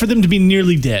 Don't wait for them to be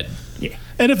nearly dead. Yeah.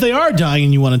 And if they are dying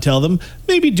and you want to tell them,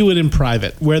 maybe do it in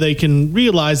private, where they can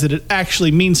realize that it actually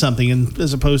means something, and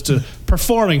as opposed to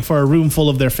performing for a room full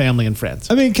of their family and friends.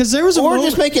 I mean, because there was a or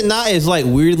just make it not as like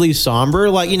weirdly somber,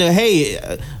 like, you know, hey,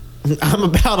 I'm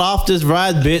about off this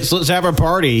ride, bitch. Let's have a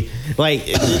party. Like,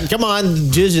 come on,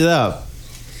 jizz it up.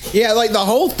 Yeah, like the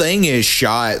whole thing is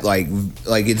shot like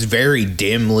it's very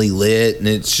dimly lit, and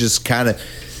it's just kind of,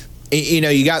 you know,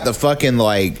 you got the fucking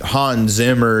like Hans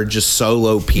Zimmer just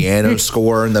solo piano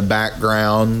score in the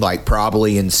background, like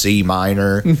probably in C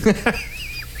minor, and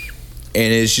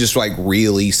it's just like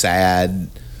really sad.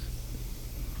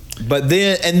 But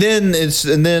then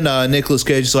Nicolas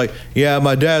Cage is like, yeah,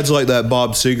 my dad's like that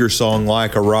Bob Seger song,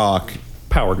 Like a Rock.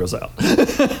 Power goes out.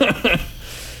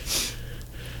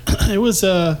 It was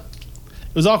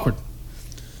awkward.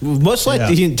 Much like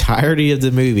the entirety of the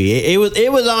movie, it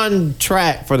was on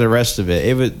track for the rest of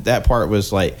it. That part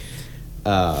was like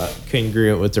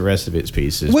congruent with the rest of its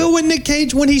pieces. Well, when Nick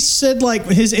Cage, when he said like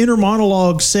his inner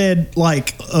monologue said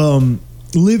like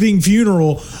living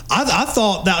funeral, I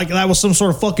thought that like that was some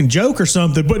sort of fucking joke or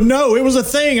something, but no, it was a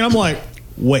thing, and I'm like,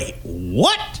 wait,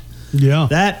 what? Yeah,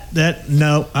 that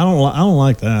no, I don't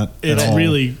like that. It's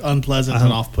really unpleasant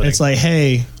and off-putting. It's like,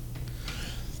 hey,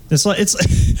 it's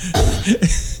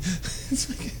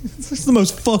the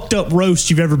most fucked up roast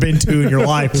you've ever been to in your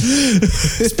life,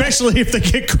 especially if they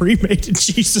get cremated.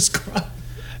 Jesus Christ.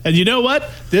 And you know what?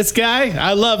 This guy,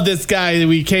 I love this guy that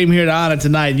we came here to honor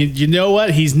tonight. You know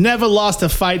what? He's never lost a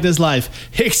fight in his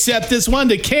life, except this one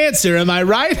to cancer. Am I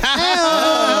right?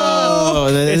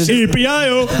 It's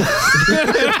EPIO.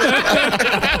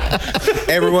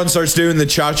 Everyone starts doing the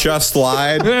cha-cha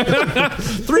slide.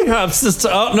 3 hops.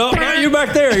 Oh, no, not you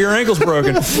back there. Your ankle's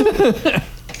broken.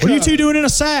 What are you two doing in a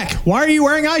sack? Why are you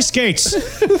wearing ice skates?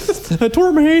 I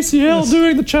tore my ACL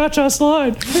doing the cha-cha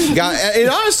slide. God, it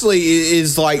honestly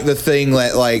is like the thing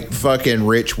that like fucking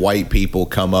rich white people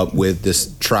come up with,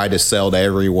 this try to sell to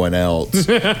everyone else.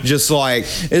 Just like,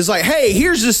 it's like, hey,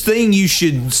 here's this thing you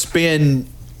should spend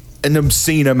an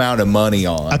obscene amount of money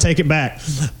on. I take it back.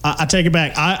 I take it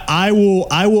back. I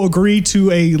will agree to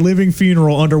a living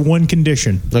funeral under one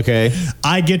condition. Okay.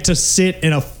 I get to sit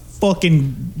in a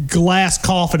fucking glass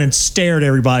coffin and stare at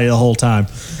everybody the whole time.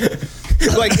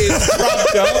 Like it's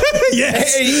propped up.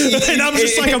 Yes. And I'm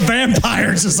just like a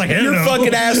vampire. It's just like, your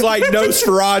fucking ass like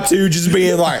Nosferatu, just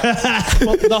being like.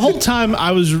 Well, the whole time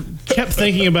I kept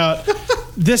thinking about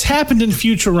this happened in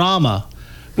Futurama,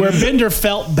 where Bender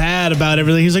felt bad about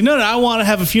everything. He's like, no, I want to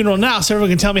have a funeral now so everyone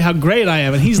can tell me how great I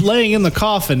am. And he's laying in the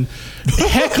coffin,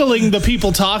 heckling the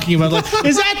people talking about, like,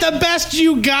 is that the best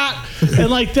you got? And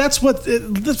like, that's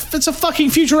it's a fucking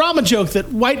Futurama joke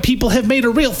that white people have made a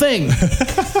real thing.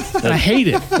 And I hate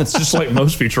it. It's just like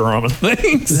most Futurama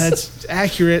things. That's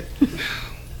accurate.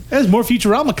 There's more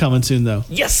Futurama coming soon, though.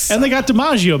 Yes. And they got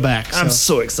DiMaggio back. I'm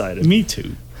so excited. Me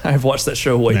too. I've watched that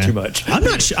show way too much. I'm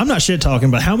not shit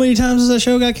talking, but how many times has that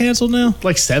show got canceled now?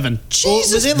 Like 7.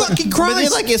 Jesus fucking Christ! But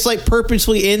then, like, it's like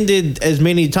purposely ended as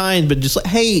many times, but just like,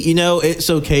 hey, you know, it's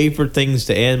okay for things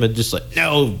to end, but just like,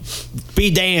 no, be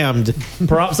damned.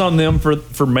 Props on them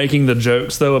for making the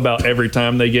jokes though about every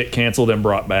time they get canceled and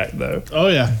brought back though. Oh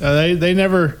yeah, they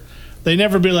never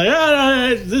be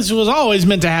like, this was always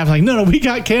meant to happen. Like, no, we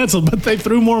got canceled, but they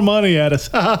threw more money at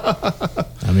us.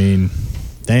 I mean,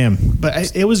 damn.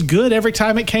 But it was good every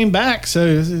time it came back. So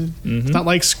it's not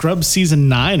like Scrubs season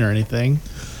 9 or anything.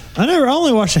 I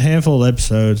only watched a handful of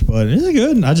episodes, but it's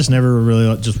good. I just never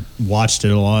really just watched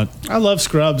it a lot. I love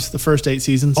Scrubs, the first 8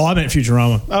 seasons. Oh, I meant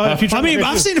Futurama. Futurama. I mean,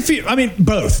 I've seen a few. I mean,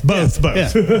 both. Yeah.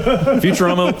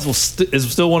 Futurama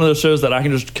is still one of those shows that I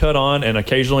can just cut on and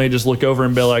occasionally just look over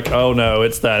and be like, oh no,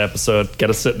 it's that episode. Got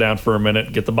to sit down for a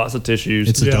minute, get the box of tissues.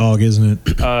 It's a dog, isn't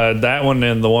it? That one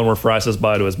and the one where Fry says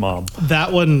bye to his mom.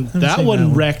 That one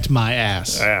wrecked my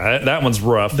ass. Yeah, that one's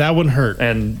rough. That one hurt.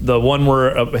 And the one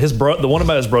where the one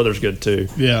about his brother's good too.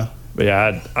 Yeah. But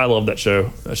yeah, I love that show.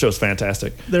 That show's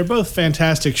fantastic. They're both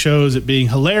fantastic shows at being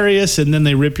hilarious, and then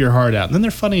they rip your heart out, and then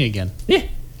they're funny again. Yeah.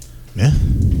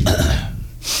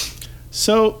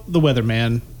 So, The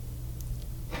Weatherman,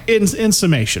 in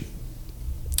summation,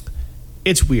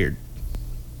 it's weird.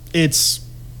 It's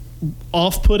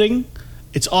off-putting.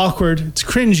 It's awkward. It's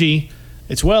cringy.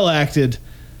 It's well acted.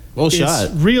 Well shot.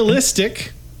 It's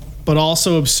realistic, but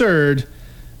also absurd.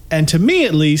 And to me,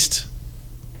 at least,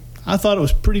 I thought it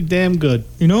was pretty damn good.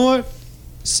 You know what?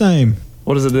 Same.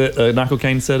 What is it that Michael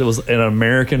Caine said? It was an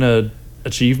American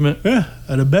achievement? Yeah,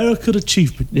 an American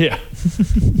achievement. Yeah.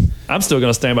 I'm still going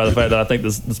to stand by the fact that I think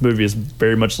this movie is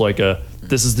very much like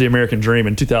this is the American dream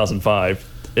in 2005.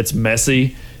 It's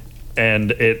messy,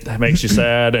 and it makes you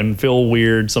sad and feel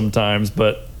weird sometimes,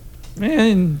 but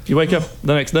man, you wake up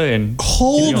the next day and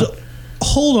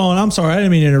Hold on, I'm sorry, I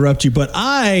didn't mean to interrupt you, but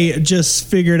I just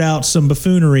figured out some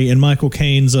buffoonery in Michael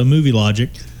Caine's movie logic.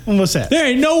 What's that? There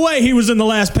ain't no way he was in the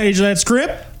last page of that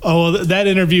script. Oh, well, that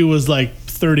interview was like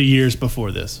 30 years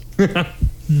before this.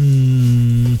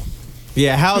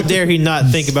 Yeah, how dare he not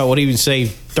think about what he would say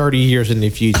 30 years in the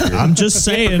future? I'm just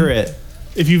saying. Hypocrite.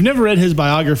 If you've never read his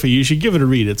biography, you should give it a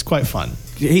read. It's quite fun.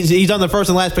 He's on the first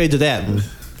and last page of that,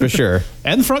 for sure.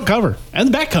 And the front cover. And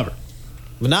the back cover.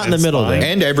 But not in the middle there.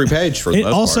 And every page for the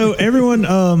most also, part. everyone,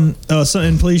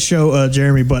 and please show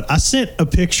Jeremy, but I sent a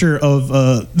picture of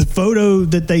the photo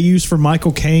that they used for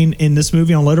Michael Caine in this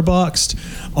movie on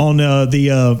Letterboxd on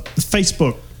the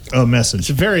Facebook message. It's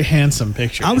a very handsome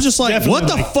picture. I was just like, Definitely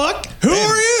what the fuck? Who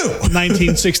are you?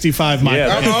 1965 Michael.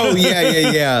 Yeah. Oh,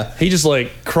 yeah. He just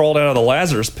like crawled out of the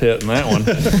Lazarus pit in that one.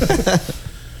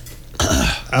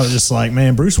 I was just like,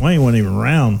 man, Bruce Wayne wasn't even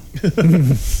around.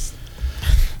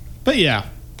 But yeah,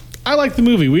 I like the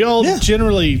movie. We all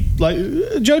generally like.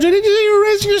 Jojo, did you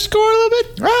raise your score a little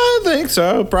bit? I think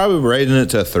so. Probably rating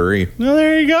it to 3. Well,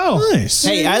 there you go. Nice.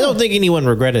 Hey, I don't think anyone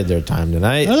regretted their time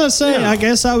tonight. I was saying, I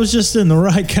guess I was just in the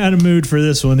right kind of mood for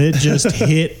this one. It just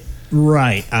hit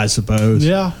right, I suppose.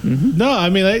 Yeah. Mm-hmm. No, I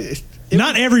mean,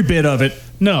 not every bit of it.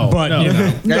 No, but you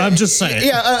know, I'm just saying.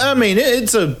 Yeah, I mean,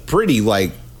 it's a pretty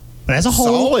as a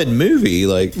whole solid movie.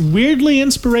 Weirdly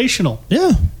inspirational.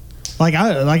 Yeah.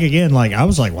 I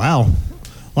was like, wow.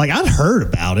 Like, I'd heard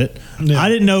about it. Yeah. I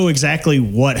didn't know exactly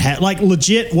what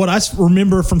legit, what I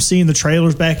remember from seeing the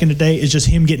trailers back in the day is just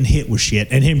him getting hit with shit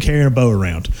and him carrying a bow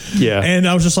around. Yeah. And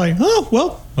I was just like, oh,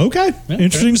 well, okay.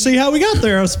 Interesting to see how we got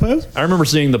there, I suppose. I remember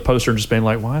seeing the poster and just being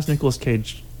like, why does Nicolas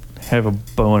Cage have a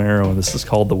bow and arrow and this is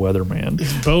called The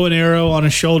Weatherman? Bow and arrow on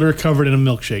his shoulder covered in a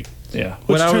milkshake. Yeah.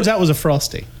 Which turns out was a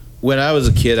Frosty. When I was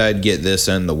a kid, I'd get this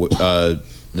and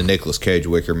the Nicolas Cage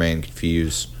Wicker Man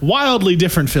confused. Wildly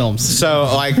different films. So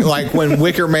like when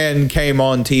Wicker Man came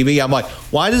on TV, I'm like,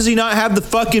 why does he not have the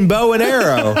fucking bow and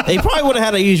arrow? They probably would have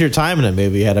had an easier time in a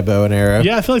movie had a bow and arrow.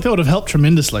 Yeah, I feel like that would have helped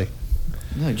tremendously.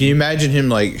 Can you imagine him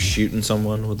like shooting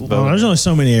someone with a bow? Oh, there's only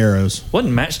so many arrows.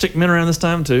 Wasn't Matchstick Men around this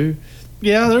time too?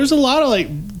 Yeah, there's a lot of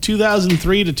like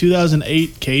 2003 to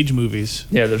 2008 Cage movies.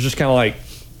 Yeah, there's just kind of like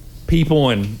people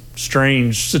in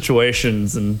strange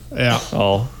situations and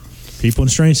all. People in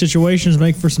strange situations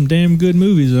make for some damn good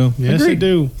movies, though. Yes, they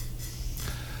do.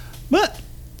 But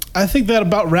I think that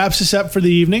about wraps us up for the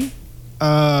evening.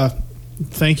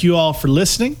 thank you all for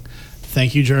listening.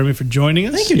 Thank you, Jeremy, for joining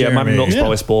us. Thank you, Yeah, my Jeremy. milk's Yeah.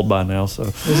 probably spoiled by now. So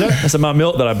that- I said my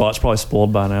milk that I bought's probably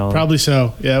spoiled by now. Probably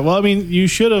so. Yeah. Well, I mean, you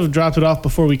should have dropped it off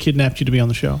before we kidnapped you to be on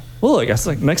the show. Well, look, I was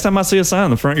like, next time I see a sign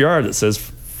in the front yard that says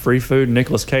 "Free Food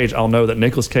Nicolas Cage," I'll know that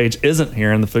Nicolas Cage isn't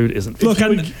here and the food isn't. Free. Look,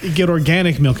 Look, if you would get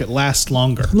organic milk, it lasts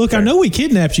longer. Look, I know we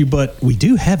kidnapped you, but we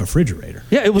do have a refrigerator.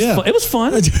 Yeah, it was. Yeah. Fun. It was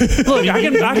fun. Look, I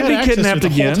can had be access kidnapped to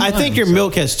the whole again. time. I think your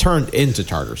milk has turned into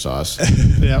tartar sauce.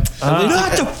 Yeah.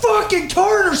 Not the fucking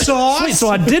tartar sauce. Wait, so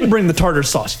I did bring the tartar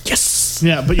sauce. Yes.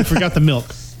 Yeah, but you forgot the milk.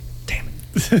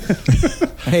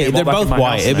 Hey, they're back in both my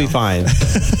white. house It'd be now. fine.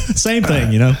 Same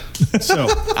thing, you know. So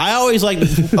I always like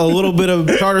a little bit of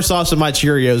tartar sauce in my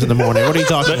Cheerios in the morning. What are you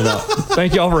talking about?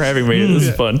 Thank y'all for having me. This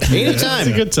is fun. it's a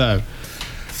Anytime. good time.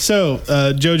 So,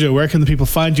 Jojo, where can the people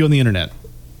find you on the internet?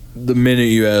 The minute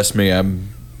you ask me, I'm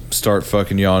start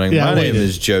fucking yawning. Yeah, My I name waited.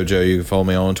 is JoJo. You can follow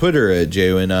me on Twitter at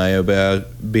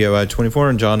JONIOBOI24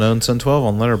 and John Unson12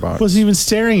 on Letterboxd. Wasn't even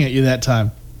staring at you that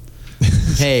time.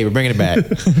 Hey, we're bringing it back.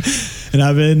 And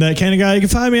I've been that kind of guy. You can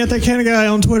find me at that kind of guy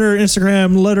on Twitter,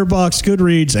 Instagram, Letterboxd,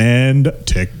 Goodreads, and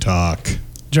TikTok.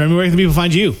 Jeremy, where can the people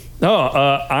find you?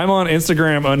 I'm on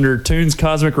Instagram under Toons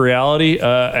Cosmic Reality,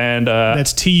 and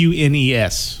That's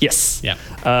TUNES. yes, Yeah.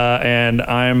 and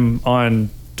I'm on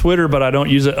Twitter, but I don't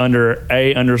use it under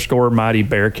 _Mighty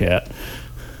Bearcat.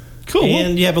 Cool.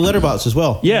 And you have a letterbox as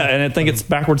well. Yeah, and I think it's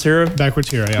Backwards Hero. Backwards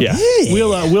Hero. Yeah. Yeah.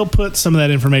 We'll put some of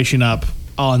that information up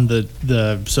on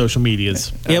the social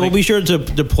medias. Yeah, we'll be sure to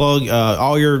plug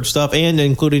all your stuff and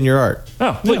including your art.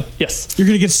 Oh, wait, yes. You're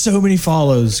going to get so many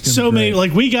follows. It's gonna So be many, great.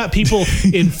 like we got people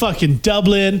in fucking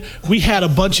Dublin. We had a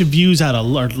bunch of views out of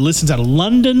or listens out of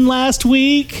London last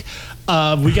week.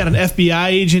 We got an FBI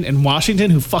agent in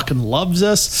Washington who fucking loves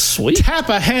us. Sweet.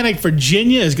 Tappahannock,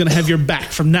 Virginia is going to have your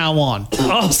back from now on.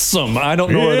 Awesome. I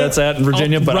don't know where that's at in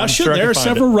Virginia, but Russia, I'm sure I there are can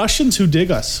find several it. Russians who dig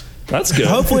us. That's good.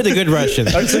 Hopefully, the good Russian.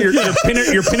 So you're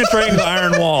penetrating the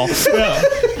iron wall.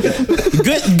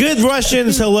 Good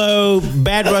Russians, hello.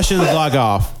 Bad Russians, log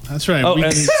off. That's right. Oh, we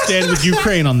and- stand with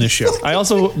Ukraine on this show. I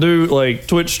also do like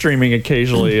Twitch streaming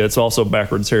occasionally. It's also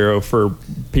Backwards Hero for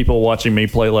people watching me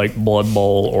play like Blood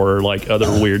Bowl or like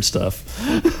other weird stuff.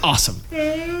 Awesome.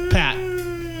 Pat,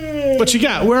 what you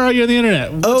got? Where are you on the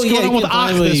internet? What's going on you with can Ock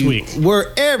find this me week?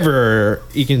 Wherever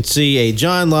you can see a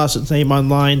John Lawson's name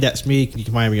online, that's me. You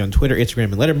can find me on Twitter,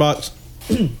 Instagram, and Letterboxd.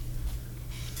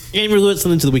 And you're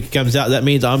listening to the week it comes out. That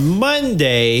means on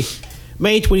Monday,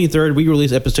 May 23rd, we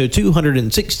release episode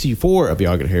 264 of the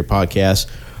All Good Hair Podcast,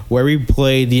 where we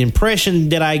play The Impression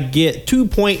That I Get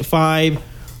 2.5,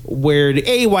 where the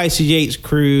AYCH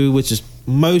crew, which is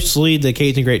mostly the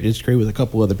Cajun Greatness crew with a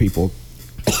couple other people.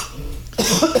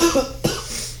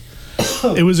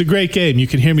 It was a great game. You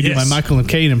can hear me do my Michael and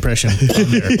Caine impression on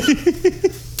there.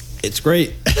 It's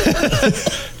great.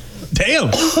 Damn.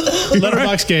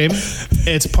 Letterboxd game.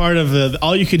 It's part of the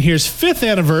All You Can Hear's 5th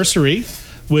anniversary,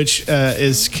 which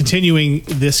is continuing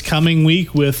this coming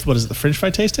week with, what is it, the French fry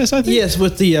taste test, I think? Yes,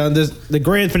 with the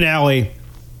grand finale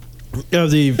of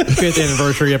the 5th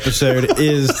anniversary episode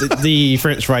is the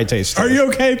French fry taste. Are you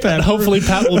okay, Pat? And hopefully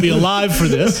Pat will be alive for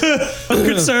this. I'm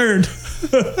concerned.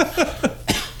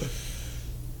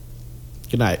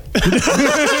 Good night.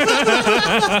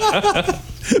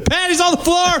 Patty's on the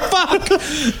floor. Fuck.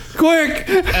 Quick!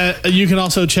 You can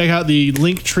also check out the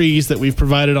link trees that we've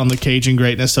provided on the Cajun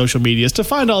Greatness social medias to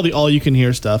find all the All You Can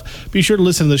Hear stuff. Be sure to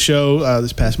listen to the show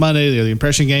this past Monday. The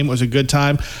impression game was a good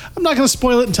time. I'm not going to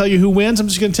spoil it and tell you who wins. I'm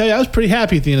just going to tell you I was pretty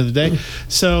happy at the end of the day.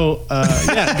 So,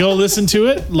 yeah, go listen to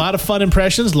it. A lot of fun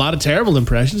impressions, a lot of terrible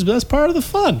impressions, but that's part of the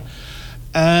fun.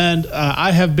 And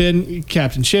I have been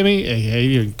Captain Shimmy.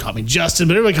 You can call me Justin,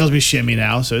 but everybody calls me Shimmy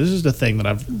now. So this is the thing that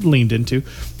I've leaned into.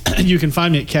 You can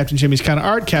find me at Captain Shimmy's Kind of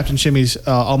Art, Captain Shimmy's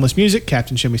Almost Music,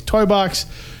 Captain Shimmy's Toy Box.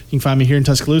 You can find me here in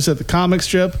Tuscaloosa at the comic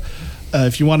strip.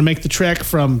 If you want to make the trek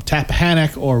from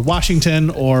Tappahannock or Washington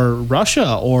or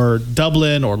Russia or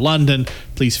Dublin or London,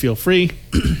 please feel free.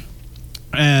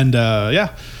 And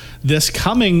yeah. This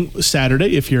coming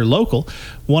Saturday, if you're local,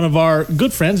 one of our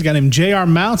good friends, a guy named J.R.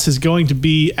 Mounts, is going to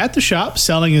be at the shop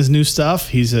selling his new stuff.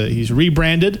 He's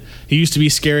rebranded. He used to be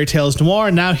Scary Tales Noir.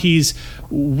 Now he's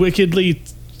Wickedly.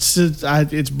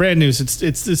 It's brand new. It's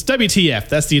WTF.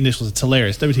 That's the initials. It's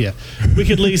hilarious. WTF.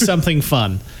 Wickedly Something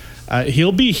Fun.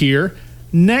 He'll be here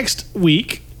next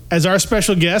week as our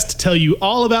special guest to tell you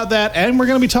all about that. And we're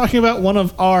going to be talking about one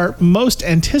of our most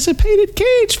anticipated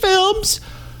Cage films,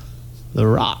 The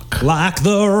Rock. Like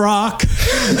The Rock.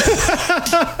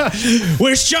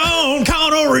 With Sean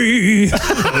Connery.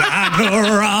 Like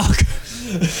The Rock.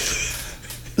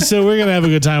 So we're going to have a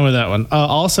good time with that one.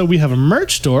 Also, we have a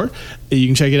merch store. You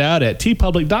can check it out at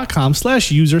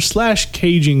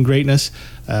tpublic.com/user/caging-greatness.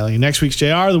 Next week's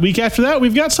JR. The week after that,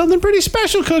 we've got something pretty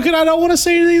special cooking. I don't want to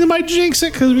say anything that might jinx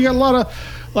it because we got a lot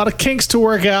of kinks to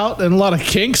work out and a lot of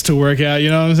kinks to work out, you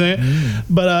know what I'm saying?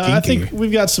 But I think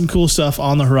we've got some cool stuff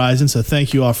on the horizon, so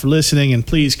thank you all for listening, and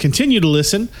please continue to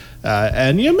listen,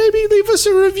 and maybe leave us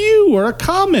a review or a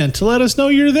comment to let us know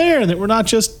you're there and that we're not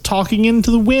just talking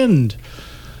into the wind.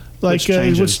 Which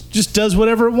just does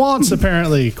whatever it wants,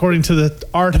 apparently, according to the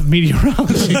art of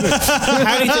meteorology.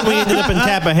 How do you think we ended up in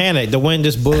Tappahannock? The wind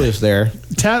just blew us there.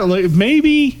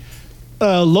 Maybe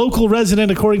local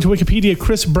resident, according to Wikipedia,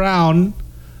 Chris Brown,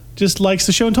 just likes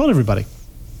the show and told everybody.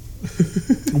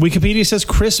 Wikipedia says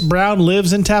Chris Brown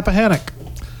lives in Tappahannock.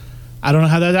 I don't know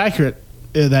how that accurate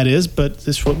that is, but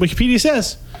this is what Wikipedia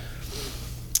says.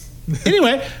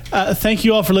 Anyway, thank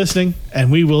you all for listening,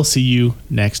 and we will see you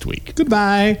next week.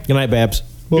 Goodbye. Good night, Babs.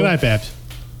 Good night, Babs.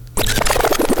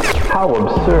 How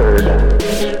absurd.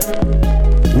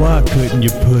 Why couldn't you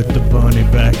put the bunny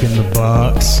back in the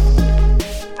box?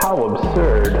 How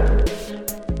absurd.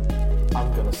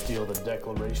 I'm gonna steal the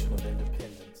Declaration of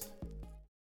Independence.